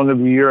 or song of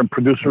the year and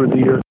producer of the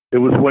year. It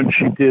was when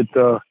she did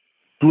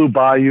Blue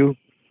Bayou,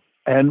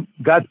 and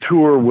that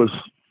tour was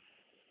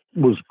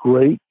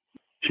great.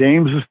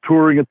 James is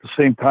touring at the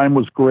same time,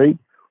 was great.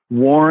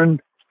 Warren,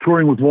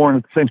 touring with Warren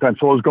at the same time.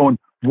 So I was going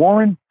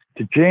Warren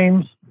to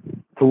James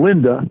to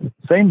Linda,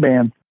 same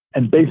band,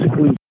 and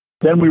basically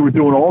then we were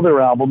doing all their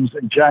albums,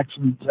 and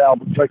Jackson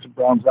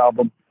Brown's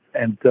album,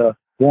 and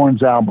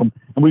Warren's album,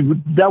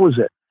 and that was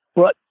it.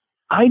 But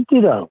I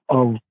did a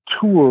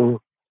tour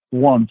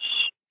once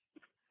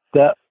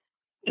that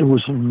it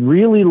was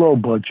really low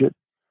budget.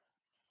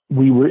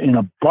 We were in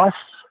a bus,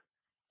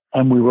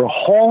 and we were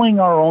hauling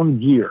our own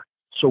gear.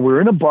 So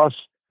we're in a bus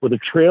with a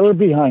trailer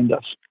behind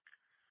us.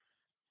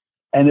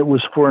 And it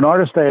was for an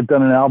artist I had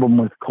done an album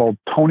with called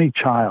Tony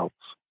Childs.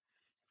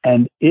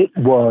 And it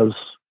was,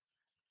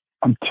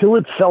 until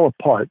it fell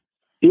apart,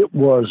 it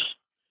was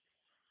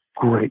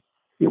great.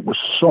 It was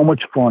so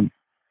much fun.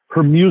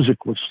 Her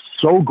music was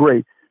so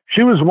great.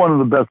 She was one of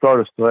the best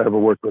artists that I ever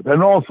worked with,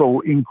 and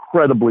also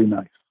incredibly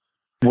nice.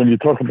 When you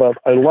talk about,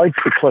 I like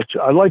the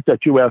question. I like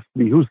that you asked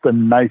me, who's the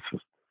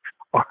nicest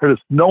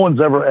artist? No one's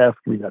ever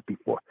asked me that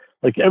before.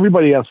 Like,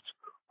 everybody asks,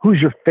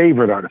 who's your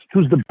favorite artist?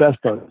 Who's the best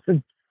artist?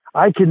 And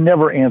I can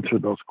never answer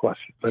those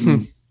questions. I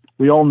mean,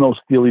 we all know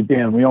Steely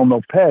Dan. We all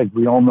know Peg.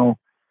 We all know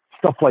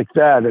stuff like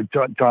that,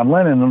 John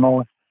Lennon and all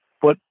that.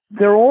 But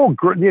they're all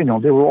great.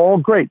 They were all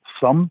great.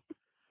 Some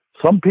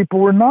people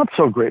were not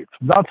so great.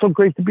 Not so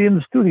great to be in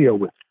the studio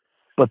with.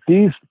 But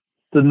the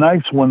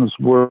nice ones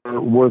were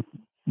worth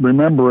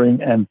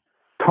remembering. And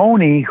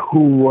Tony,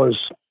 who was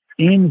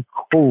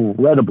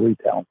incredibly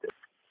talented,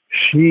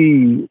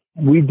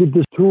 we did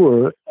this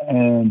tour,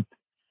 and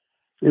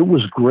it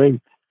was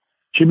great.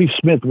 Jimmy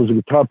Smith was a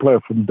guitar player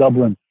from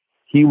Dublin.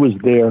 He was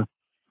there.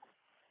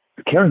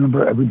 I can't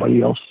remember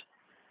everybody else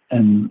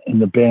in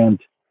the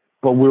band,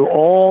 but we're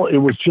all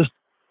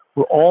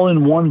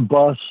in one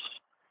bus.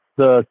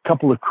 The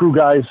couple of crew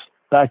guys,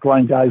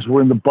 backline guys,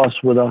 were in the bus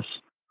with us.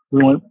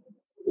 It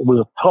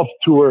was a tough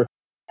tour,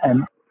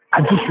 and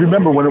I just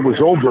remember when it was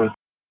over,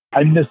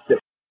 I missed it.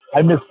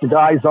 I missed the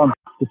guys on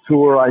the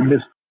tour. I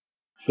missed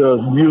the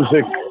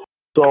music.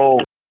 So,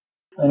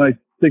 and I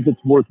think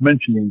it's worth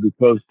mentioning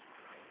because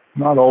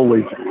not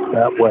always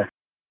that way.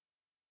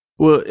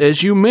 Well,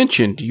 as you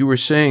mentioned, you were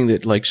saying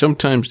that, like,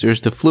 sometimes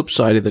there's the flip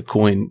side of the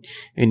coin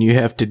and you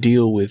have to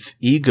deal with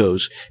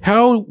egos.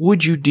 How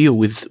would you deal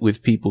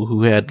with people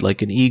who had,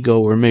 like, an ego,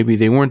 or maybe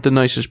they weren't the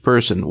nicest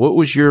person? What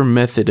was your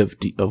method of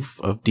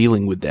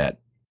dealing with that?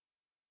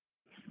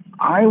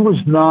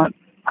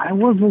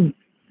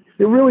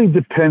 It really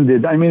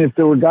depended. I mean, if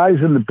there were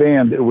guys in the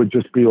band, it would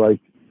just be like,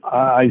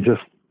 I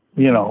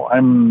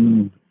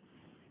don't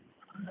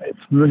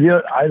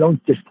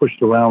get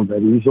pushed around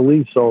that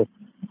easily. So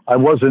I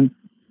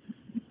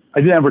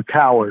never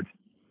cowered.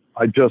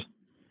 I just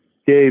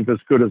gave as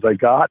good as I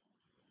got.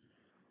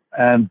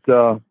 And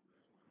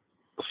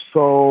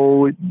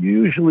so it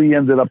usually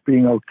ended up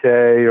being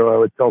okay, or I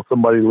would tell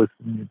somebody,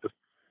 listen,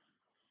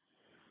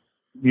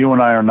 you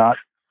and I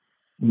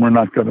we're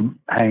not going to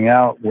hang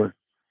out.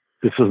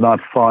 This is not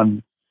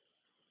fun,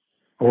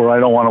 or I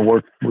don't want to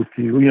work with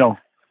you,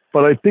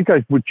 But I think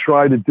I would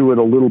try to do it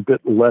a little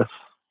bit less,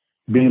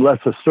 be less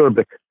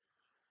acerbic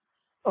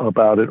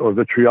about it or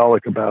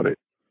vitriolic about it.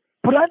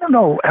 But I don't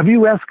know. Have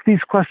you asked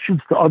these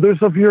questions to others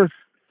of your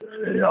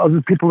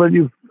other people that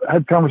you've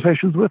had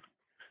conversations with?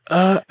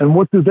 And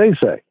what do they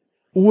say?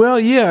 Well,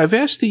 yeah, I've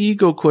asked the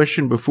ego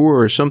question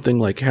before, or something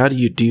like, how do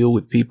you deal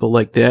with people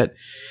like that?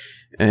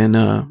 And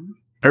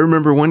I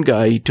remember one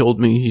guy, he told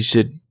me, he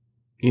said,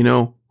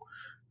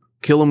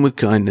 kill them with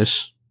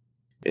kindness.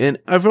 And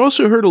I've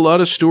also heard a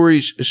lot of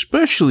stories,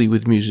 especially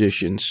with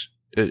musicians,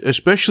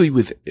 especially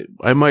with,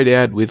 I might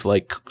add, with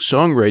like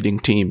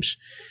songwriting teams,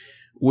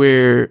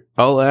 where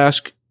I'll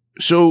ask,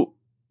 so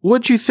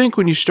what'd you think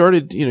when you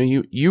started,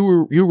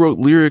 you wrote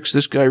lyrics,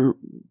 this guy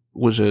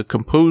was a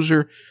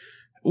composer.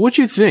 What'd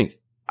you think?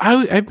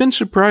 I've been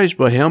surprised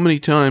by how many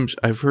times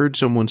I've heard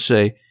someone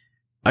say,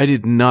 I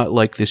did not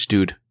like this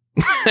dude.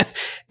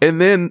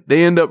 And then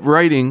they end up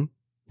writing,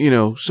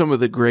 some of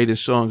the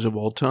greatest songs of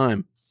all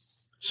time.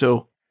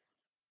 So.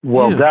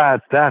 Well, yeah.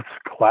 That's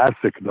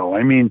classic though.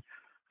 I mean,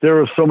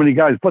 there are so many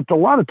guys, but a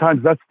lot of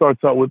times that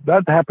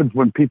happens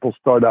when people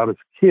start out as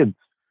kids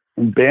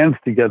in bands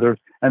together.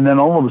 And then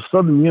all of a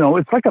sudden,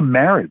 it's like a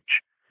marriage.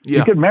 Yeah.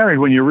 You get married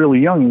when you're really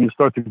young and you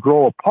start to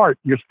grow apart.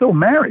 You're still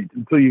married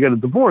until you get a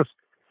divorce.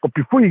 But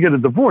before you get a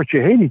divorce,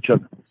 you hate each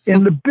other.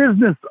 In the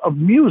business of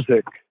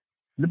music,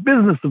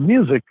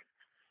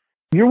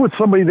 you're with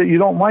somebody that you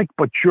don't like,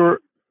 but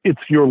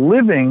it's your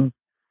living.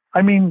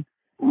 I mean,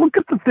 look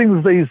at the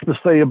things they used to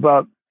say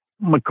about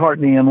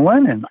McCartney and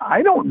Lennon.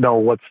 I don't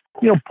know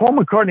Paul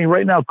McCartney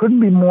right now couldn't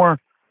be more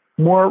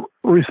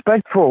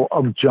respectful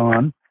of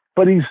John,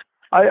 but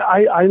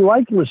I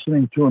like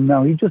listening to him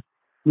now. He just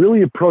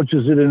really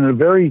approaches it in a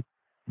very,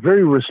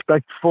 very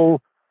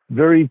respectful,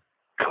 very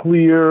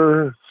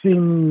clear,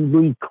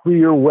 seemingly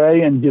clear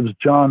way, and gives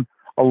John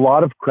a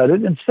lot of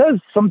credit and says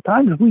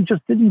sometimes we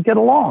just didn't get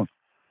along.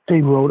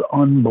 They wrote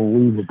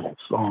unbelievable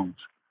songs.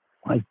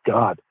 My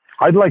God.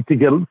 I'd like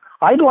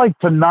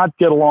to not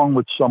get along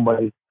with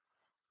somebody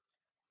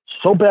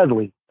so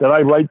badly that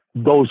I write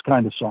those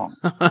kind of songs.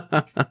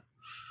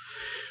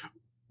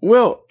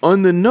 Well,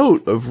 on the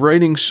note of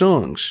writing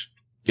songs,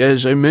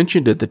 as I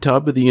mentioned at the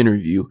top of the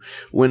interview,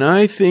 when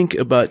I think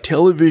about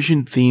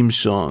television theme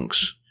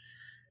songs,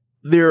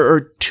 there are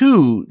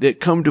two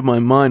that come to my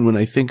mind when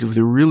I think of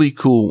the really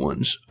cool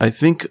ones. I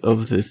think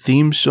of the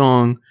theme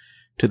song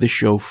to the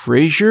show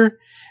Frasier,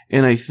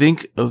 and I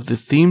think of the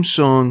theme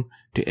song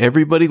to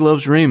Everybody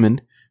Loves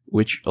Raymond,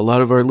 which a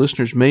lot of our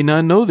listeners may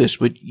not know this,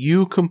 but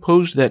you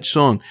composed that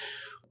song.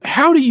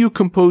 How do you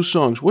compose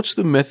songs? What's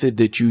the method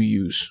that you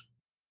use?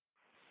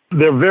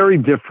 They're very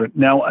different.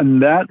 Now, in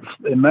that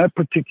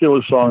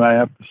particular song, I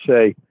have to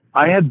say,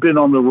 I had been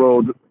on the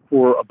road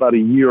for about a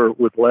year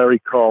with Larry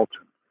Carlton,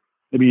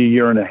 maybe a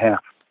year and a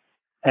half.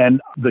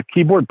 And the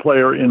keyboard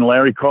player in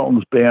Larry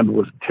Carlton's band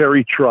was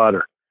Terry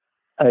Trotter,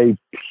 a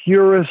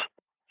purist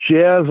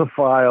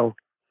jazzophile,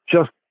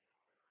 just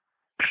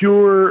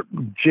pure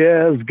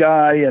jazz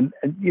guy, and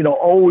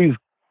always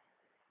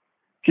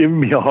giving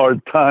me a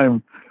hard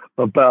time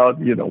about,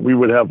 we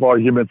would have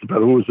arguments about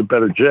who was a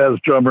better jazz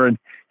drummer, and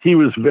he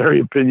was very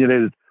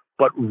opinionated,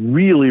 but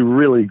really,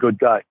 really good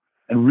guy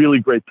and really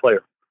great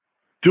player.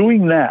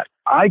 Doing that,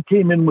 I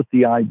came in with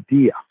the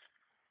idea,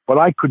 but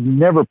I could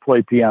never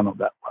play piano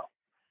that well.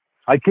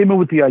 I came in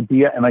with the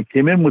idea, and I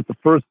came in with the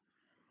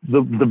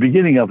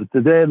beginning of it,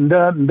 and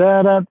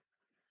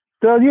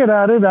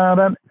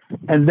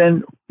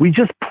then we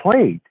just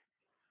played.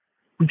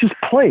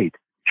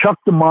 Chuck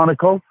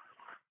DeMonico,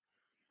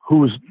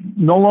 who's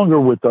no longer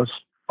with us,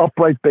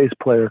 upright bass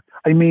player.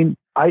 I mean,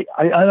 I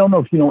don't know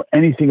if you know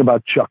anything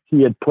about Chuck.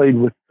 He had played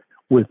with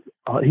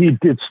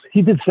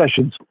he did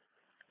sessions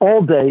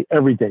all day,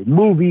 every day,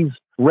 movies,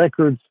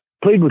 records,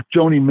 played with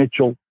Joni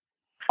Mitchell,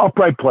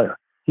 upright player.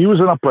 He was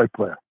an upright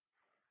player.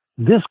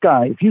 This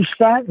guy, if you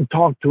sat and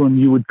talked to him,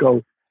 you would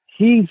go,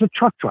 he's a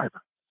truck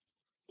driver.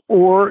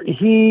 Or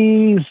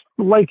he's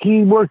like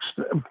he works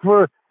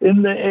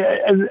in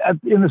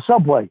the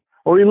subway,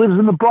 or he lives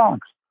in the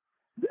Bronx.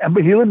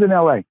 But he lived in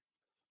L.A.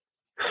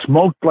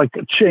 Smoked like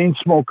a chain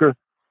smoker.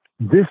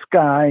 This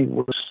guy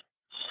was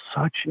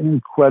such an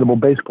incredible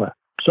bass player.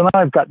 So now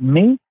I've got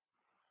me,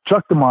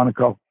 Chuck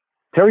DeMonico,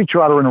 Terry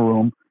Trotter in a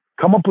room,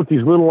 come up with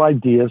these little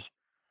ideas.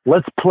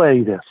 Let's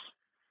play this.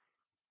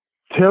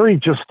 Terry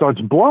just starts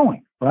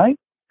blowing, right?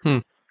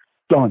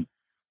 Done.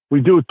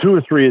 We do 2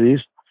 or 3 of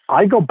these.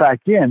 I go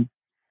back in,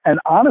 and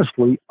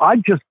honestly, I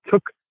just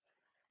took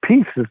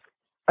pieces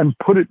and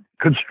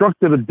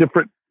constructed a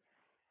different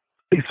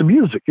piece of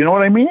music. You know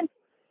what I mean?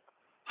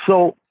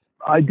 So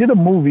I did a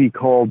movie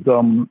called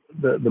the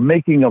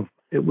making of.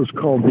 It was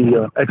called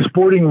the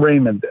Exporting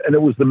Raymond, and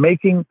it was the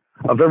making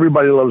of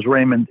Everybody Loves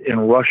Raymond in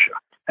Russia.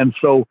 And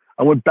so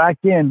I went back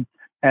in,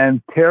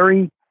 and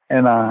Terry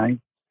and I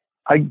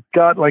I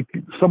got like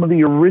some of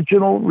the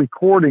original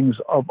recordings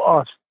of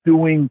us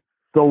doing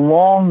the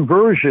long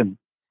version,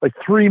 like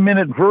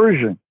 3-minute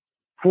version,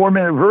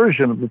 4-minute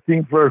version of the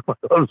theme for Everybody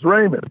Loves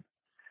Raymond.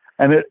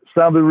 And it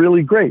sounded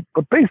really great.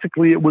 But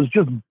basically, it was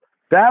just,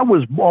 that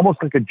was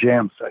almost like a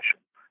jam session.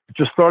 It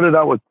just started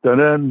out with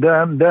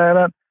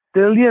da-da-da-da-da,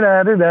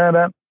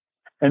 da-da-da-da-da.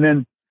 And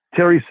then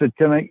Terry said,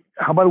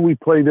 how about we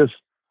play this?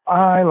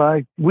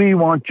 We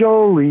want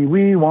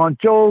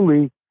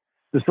Jolie.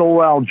 This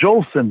old Al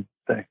Jolson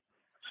thing.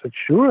 I said,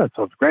 sure, that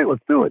sounds great.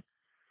 Let's do it.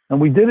 And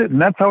we did it.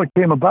 And that's how it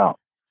came about.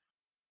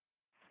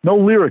 No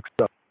lyrics,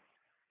 though.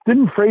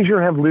 Didn't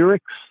Frasier have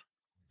lyrics?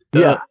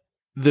 Yeah.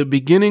 The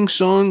beginning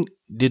song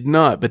did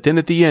not, but then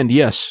at the end,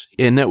 yes.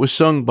 And that was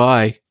sung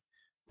by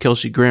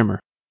Kelsey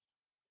Grammer.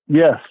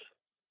 Yes.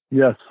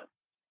 You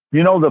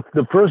know,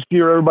 the first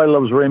year Everybody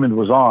Loves Raymond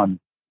was on,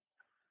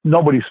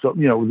 nobody saw,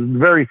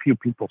 very few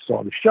people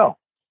saw the show.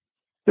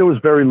 There was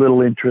very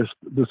little interest.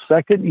 The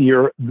second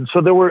year,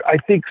 so there were, I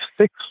think,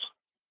 6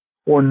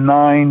 or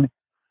 9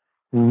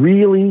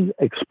 really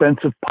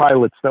expensive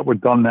pilots that were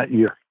done that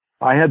year.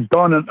 I had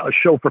done a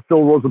show for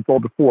Phil Rosenthal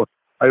before.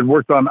 I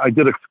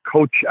did a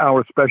Coach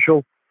Hour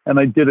special, and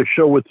I did a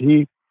show with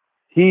he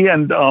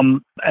and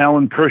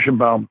Alan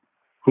Kirschenbaum,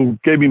 who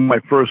gave me my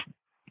first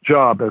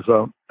job as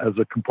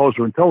a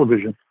composer in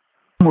television.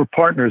 We were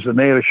partners, and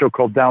they had a show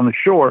called Down the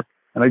Shore,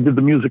 and I did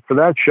the music for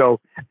that show.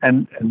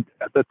 And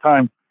at that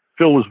time,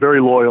 Phil was very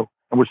loyal,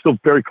 and we're still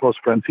very close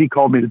friends. He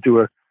called me to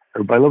do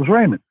Everybody Loves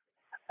Raymond,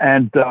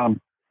 and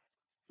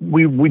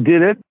we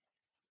did it.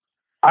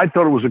 I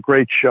thought it was a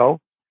great show.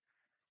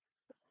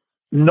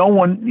 No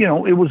one,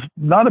 it was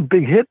not a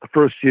big hit the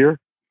first year.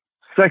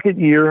 Second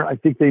year, I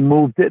think they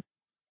moved it.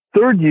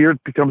 Third year,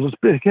 it becomes a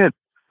big hit.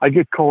 I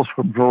get calls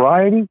from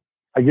Variety.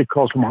 I get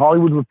calls from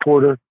Hollywood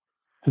Reporter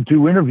to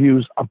do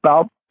interviews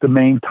about the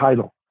main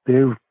title.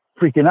 They're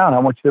freaking out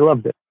how much they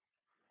loved it.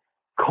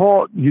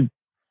 Called the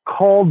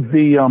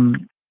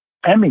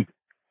Emmy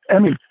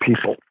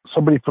people.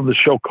 Somebody from the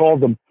show called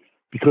them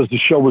because the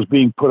show was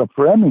being put up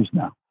for Emmys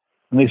now.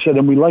 And they said,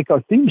 and we like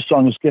our theme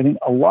song is getting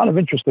a lot of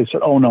interest. They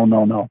said, oh,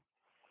 no.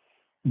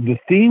 The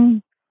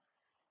theme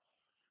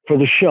for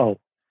the show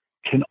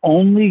can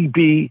only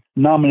be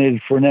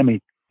nominated for an Emmy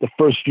the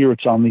first year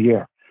it's on the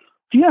air.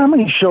 Do you know how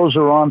many shows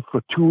are on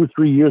for 2 or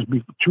 3 years,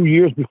 2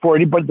 years before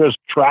anybody does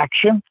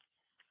traction?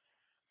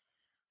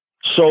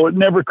 So it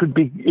never could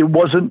be, it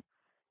wasn't,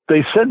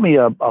 they sent me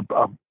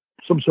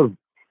some sort of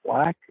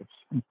plaque or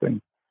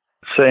something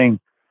saying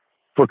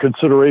for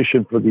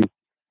consideration for the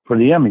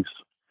Emmys,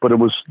 but it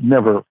was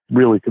never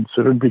really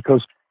considered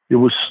because it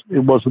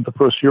wasn't the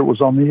first year it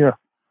was on the air.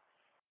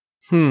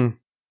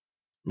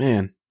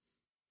 Man.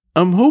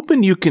 I'm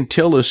hoping you can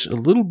tell us a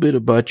little bit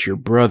about your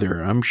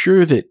brother. I'm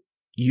sure that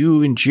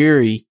you and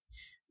Jerry,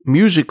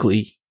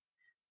 musically,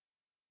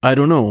 I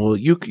don't know,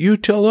 you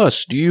tell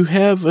us, do you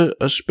have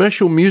a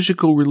special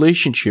musical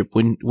relationship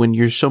when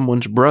you're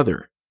someone's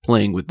brother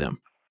playing with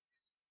them?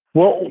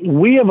 Well,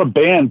 we have a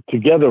band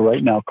together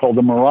right now called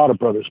the Marotta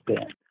Brothers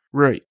Band.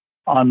 Right.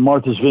 On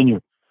Martha's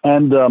Vineyard.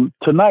 And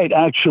tonight,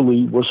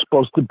 actually, we were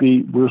supposed to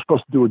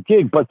do a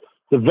gig, but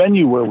the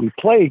venue where we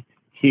play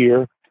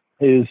here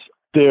is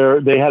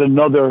there. They had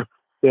another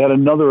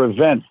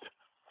event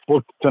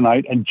booked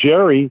tonight, and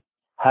Jerry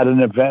had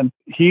an event.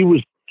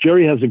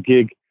 Jerry has a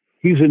gig.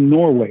 He's in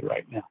Norway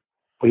right now,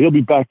 but he'll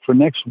be back for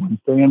next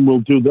Wednesday, and we'll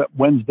do that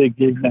Wednesday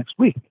gig next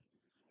week.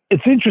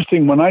 It's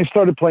interesting. When I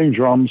started playing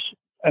drums,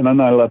 and then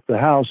I left the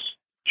house,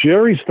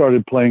 Jerry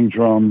started playing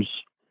drums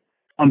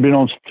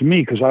unbeknownst to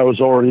me because I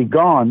was already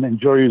gone, and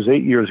Jerry was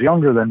 8 years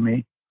younger than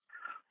me.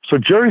 So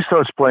Jerry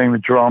starts playing the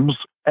drums,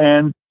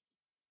 and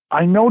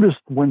I noticed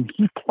when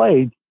he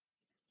played,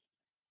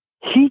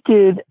 he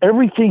did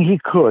everything he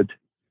could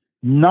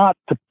not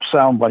to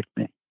sound like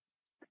me.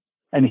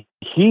 And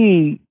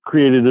he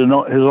created his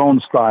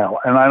own style.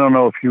 And I don't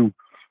know if you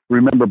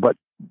remember, but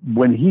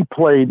when he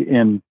played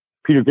in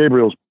Peter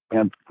Gabriel's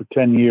band for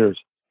 10 years,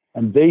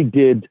 and they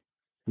did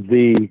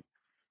the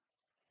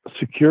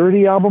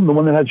Security album, the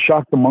one that had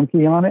Shock the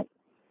Monkey on it,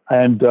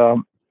 and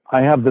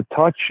I Have the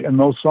Touch and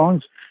those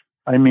songs.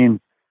 I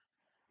mean,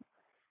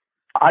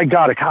 I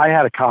had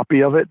a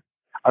copy of it.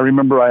 I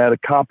remember I had a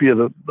copy of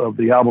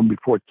the album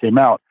before it came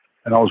out,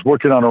 and I was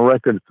working on a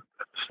record at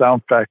the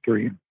Sound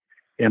Factory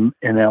in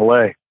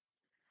LA,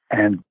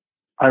 and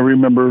I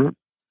remember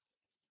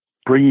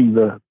bringing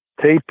the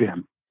tape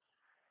in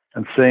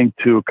and saying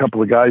to a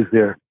couple of guys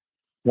there,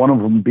 one of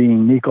them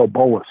being Nico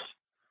Bolas,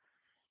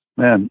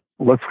 man,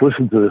 let's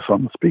listen to this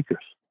on the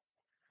speakers.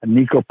 And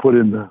Nico put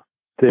in the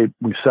tape.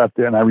 We sat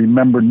there, and I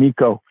remember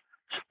Nico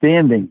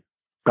standing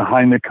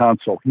behind the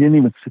console. He didn't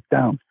even sit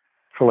down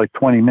for like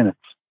 20 minutes,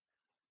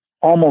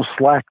 almost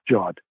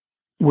slack-jawed.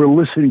 We're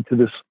listening to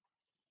this,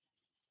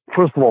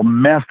 first of all,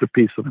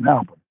 masterpiece of an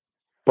album,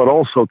 but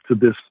also to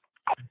this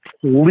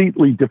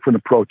completely different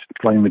approach to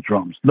playing the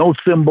drums. No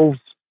cymbals,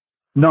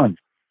 none.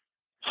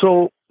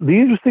 So the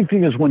interesting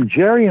thing is when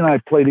Jerry and I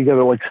play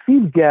together, like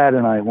Steve Gadd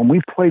and I, when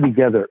we play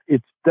together,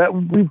 it's that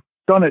we've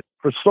done it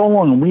for so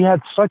long, and we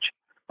had such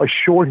a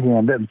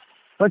shorthand and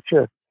such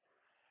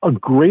a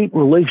great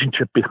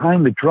relationship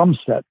behind the drum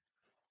set.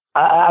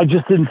 I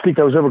just didn't think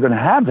I was ever going to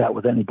have that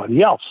with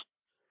anybody else.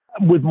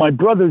 With my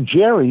brother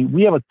Jerry,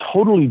 we have a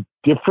totally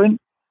different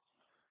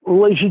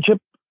relationship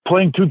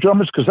playing two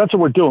drummers, because that's what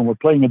we're doing. We're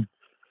playing a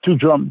two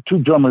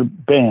drummer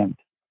band.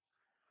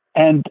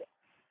 And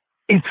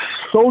it's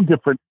so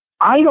different.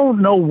 I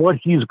don't know what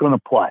he's going to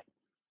play.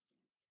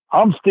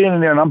 I'm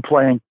standing there and I'm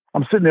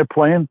sitting there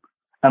playing,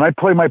 and I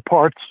play my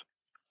parts,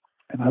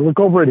 and I look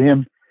over at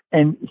him,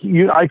 and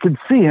I can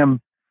see him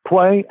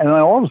play, and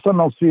all of a sudden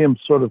I'll see him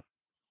sort of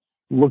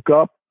look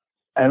up,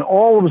 and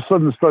all of a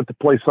sudden start to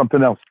play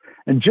something else.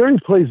 And Jerry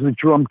plays the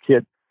drum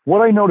kit.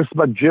 What I noticed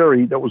about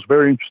Jerry that was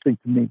very interesting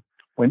to me,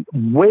 when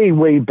way,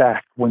 way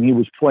back when he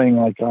was playing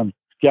like on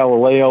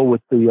Galileo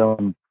with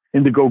the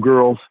Indigo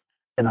Girls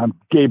and on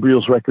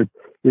Gabriel's record,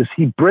 is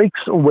he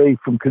breaks away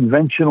from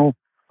conventional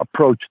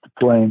approach to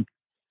playing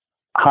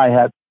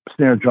hi-hat,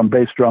 snare drum,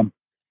 bass drum.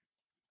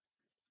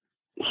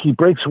 He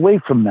breaks away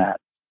from that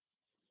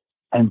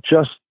and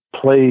just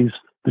plays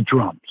the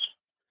drums,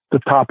 the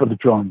top of the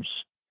drums,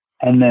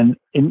 and then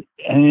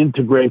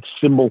integrates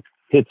cymbal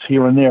hits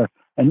here and there,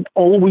 and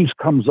always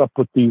comes up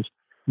with these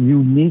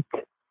unique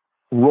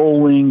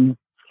rolling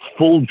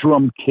full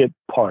drum kit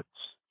parts.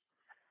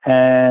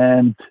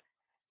 And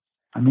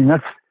I mean,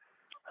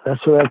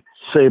 that's what I'd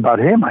say about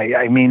him.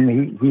 I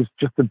mean, he's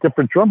just a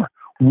different drummer.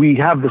 We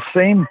have the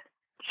same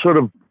sort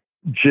of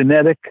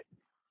genetic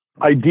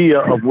idea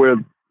of where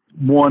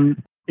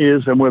one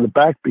is and where the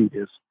backbeat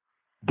is,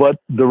 but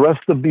the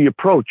rest of the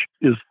approach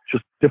is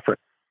just different.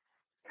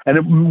 And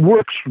it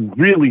works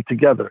really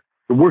together.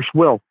 It works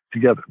well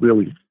together,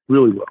 really,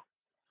 really well.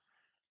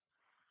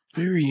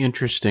 Very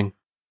interesting.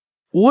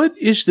 What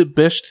is the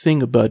best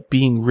thing about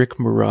being Rick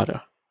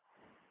Marotta?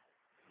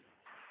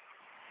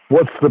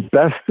 What's the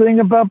best thing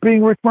about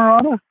being Rick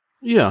Marotta?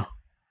 Yeah.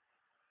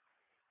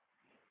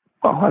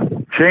 Well,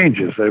 it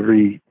changes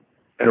every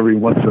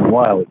once in a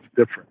while. It's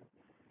different.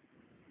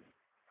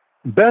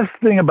 Best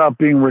thing about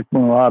being Rick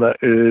Marotta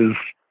is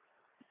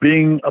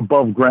being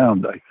above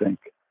ground, I think.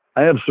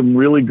 I have some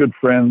really good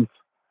friends.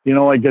 You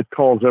know, I get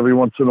calls every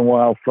once in a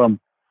while from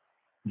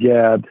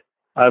Gad.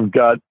 I've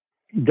got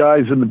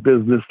guys in the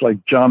business like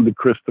John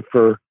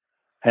DeChristopher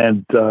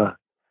and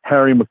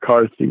Harry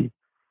McCarthy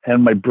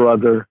and my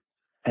brother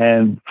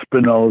and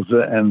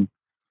Spinoza and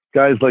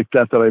guys like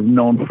that I've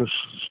known for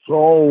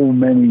so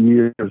many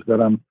years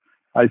that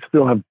I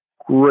still have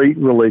great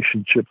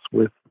relationships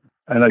with.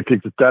 And I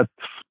think that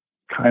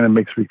kind of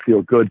makes me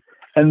feel good.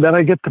 And that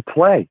I get to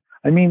play.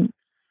 I mean,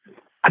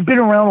 I've been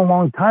around a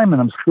long time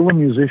and I'm still a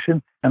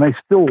musician and I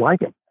still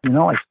like it. You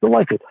know, I still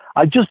like it.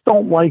 I just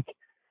don't like,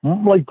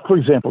 for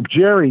example,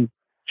 Jerry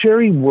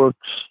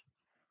works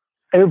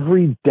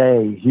every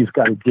day. He's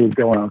got a gig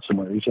going on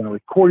somewhere. He's in a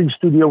recording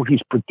studio.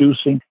 He's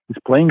producing. He's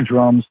playing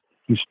drums.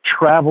 He's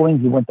traveling.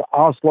 He went to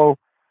Oslo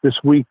this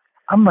week.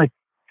 I'm like,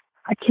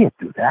 I can't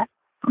do that.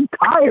 I'm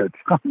tired.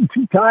 I'm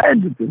too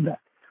tired to do that.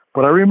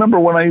 But I remember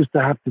when I used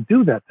to have to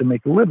do that to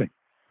make a living.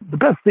 The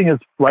best thing is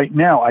right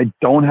now I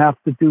don't have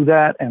to do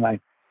that, and I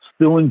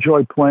still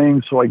enjoy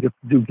playing, so I get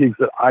to do gigs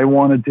that I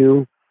want to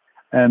do.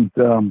 And,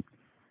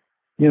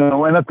 you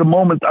know, and at the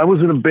moment I was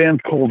in a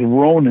band called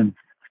Ronan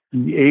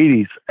in the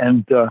 80s,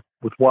 and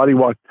with Waddy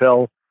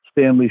Wachtel,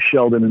 Stanley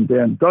Sheldon, and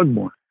Dan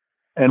Dugmore.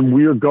 And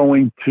we're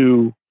going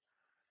to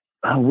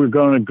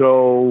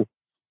go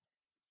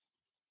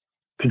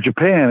to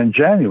Japan in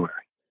January,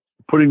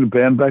 putting the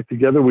band back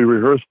together. We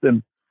rehearsed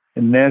in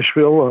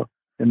Nashville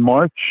in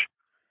March,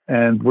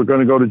 and we're going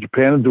to go to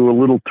Japan and do a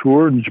little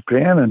tour in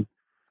Japan, and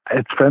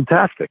it's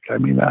fantastic. I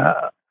mean,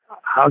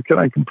 how can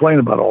I complain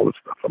about all this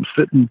stuff? I'm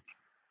sitting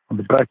on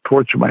the back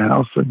porch of my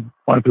house in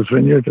Martha's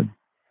Vineyard,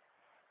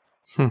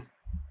 and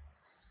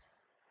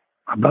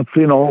I'm not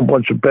seeing a whole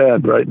bunch of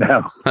bad right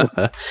now.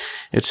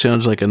 It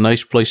sounds like a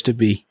nice place to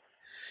be.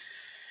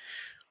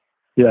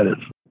 Yeah, it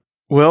is.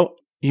 Well,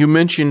 you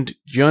mentioned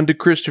John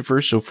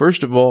DeChristopher, so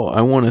first of all,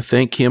 I want to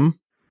thank him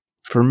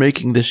for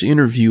making this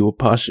interview a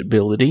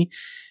possibility.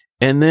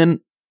 And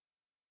then,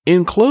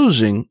 in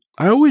closing,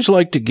 I always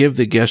like to give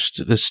the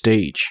guests the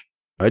stage.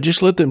 I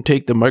just let them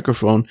take the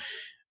microphone.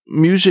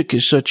 Music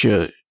is such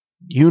a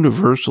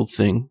universal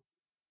thing.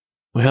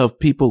 We have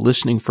people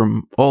listening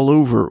from all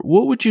over.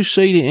 What would you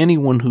say to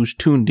anyone who's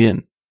tuned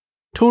in?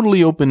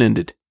 Totally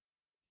open-ended.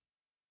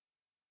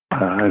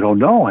 I don't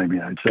know. I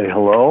mean, I'd say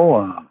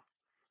hello.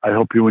 I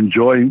hope you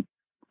enjoy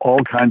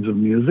all kinds of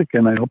music,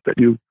 and I hope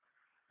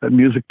that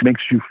music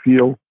makes you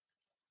feel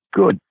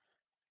good.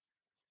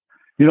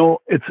 You know,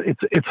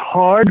 it's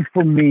hard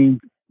for me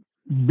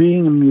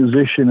being a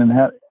musician, and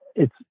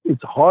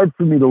it's hard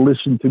for me to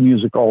listen to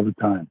music all the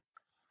time.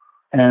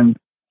 And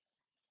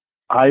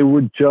I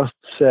would just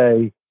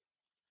say,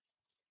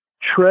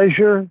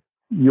 treasure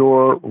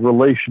your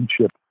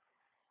relationship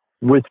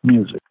with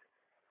music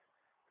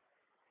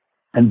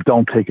and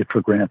don't take it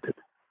for granted.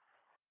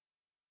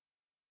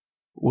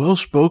 Well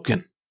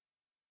spoken.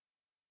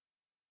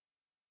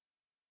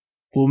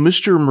 Well,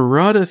 Mr.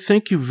 Marotta,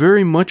 thank you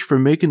very much for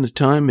making the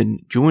time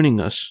and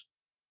joining us.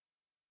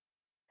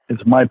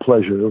 it's my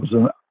pleasure. It was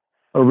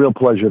a real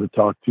pleasure to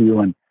talk to you.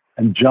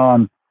 And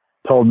John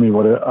told me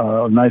what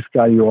a nice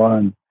guy you are,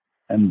 and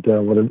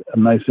what a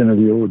nice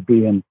interview it would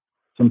be. And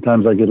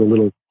sometimes I get a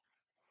little,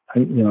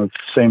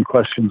 same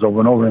questions over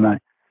and over. And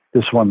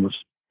this one was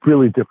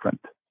really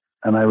different,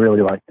 and I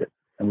really liked it.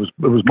 It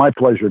was my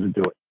pleasure to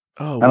do it.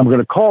 Oh, and I'm going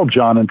to call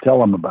John and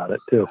tell him about it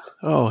too.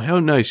 Oh, how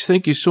nice.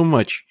 Thank you so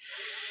much.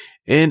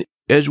 And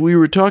as we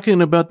were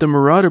talking about the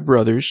Marotta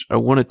brothers, I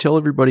want to tell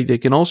everybody they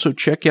can also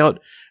check out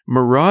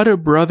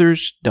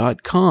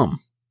marottabrothers.com,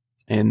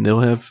 and they'll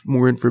have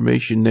more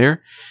information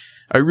there.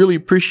 I really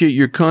appreciate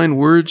your kind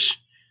words,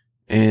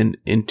 and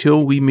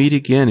until we meet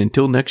again,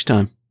 until next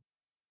time.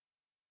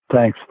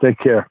 Thanks. Take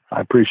care.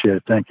 I appreciate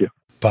it. Thank you.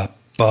 Bop,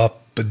 bop,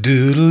 a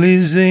doodly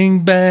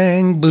zing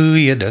bang,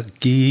 booyah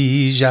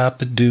ducky,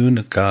 jop a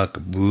doona cock a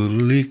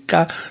boodly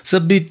ka,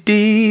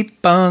 sabiti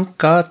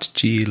banka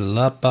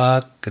chila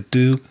baka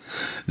do,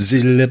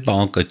 zilla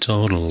bonka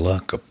total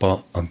luck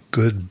upon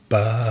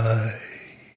goodbye.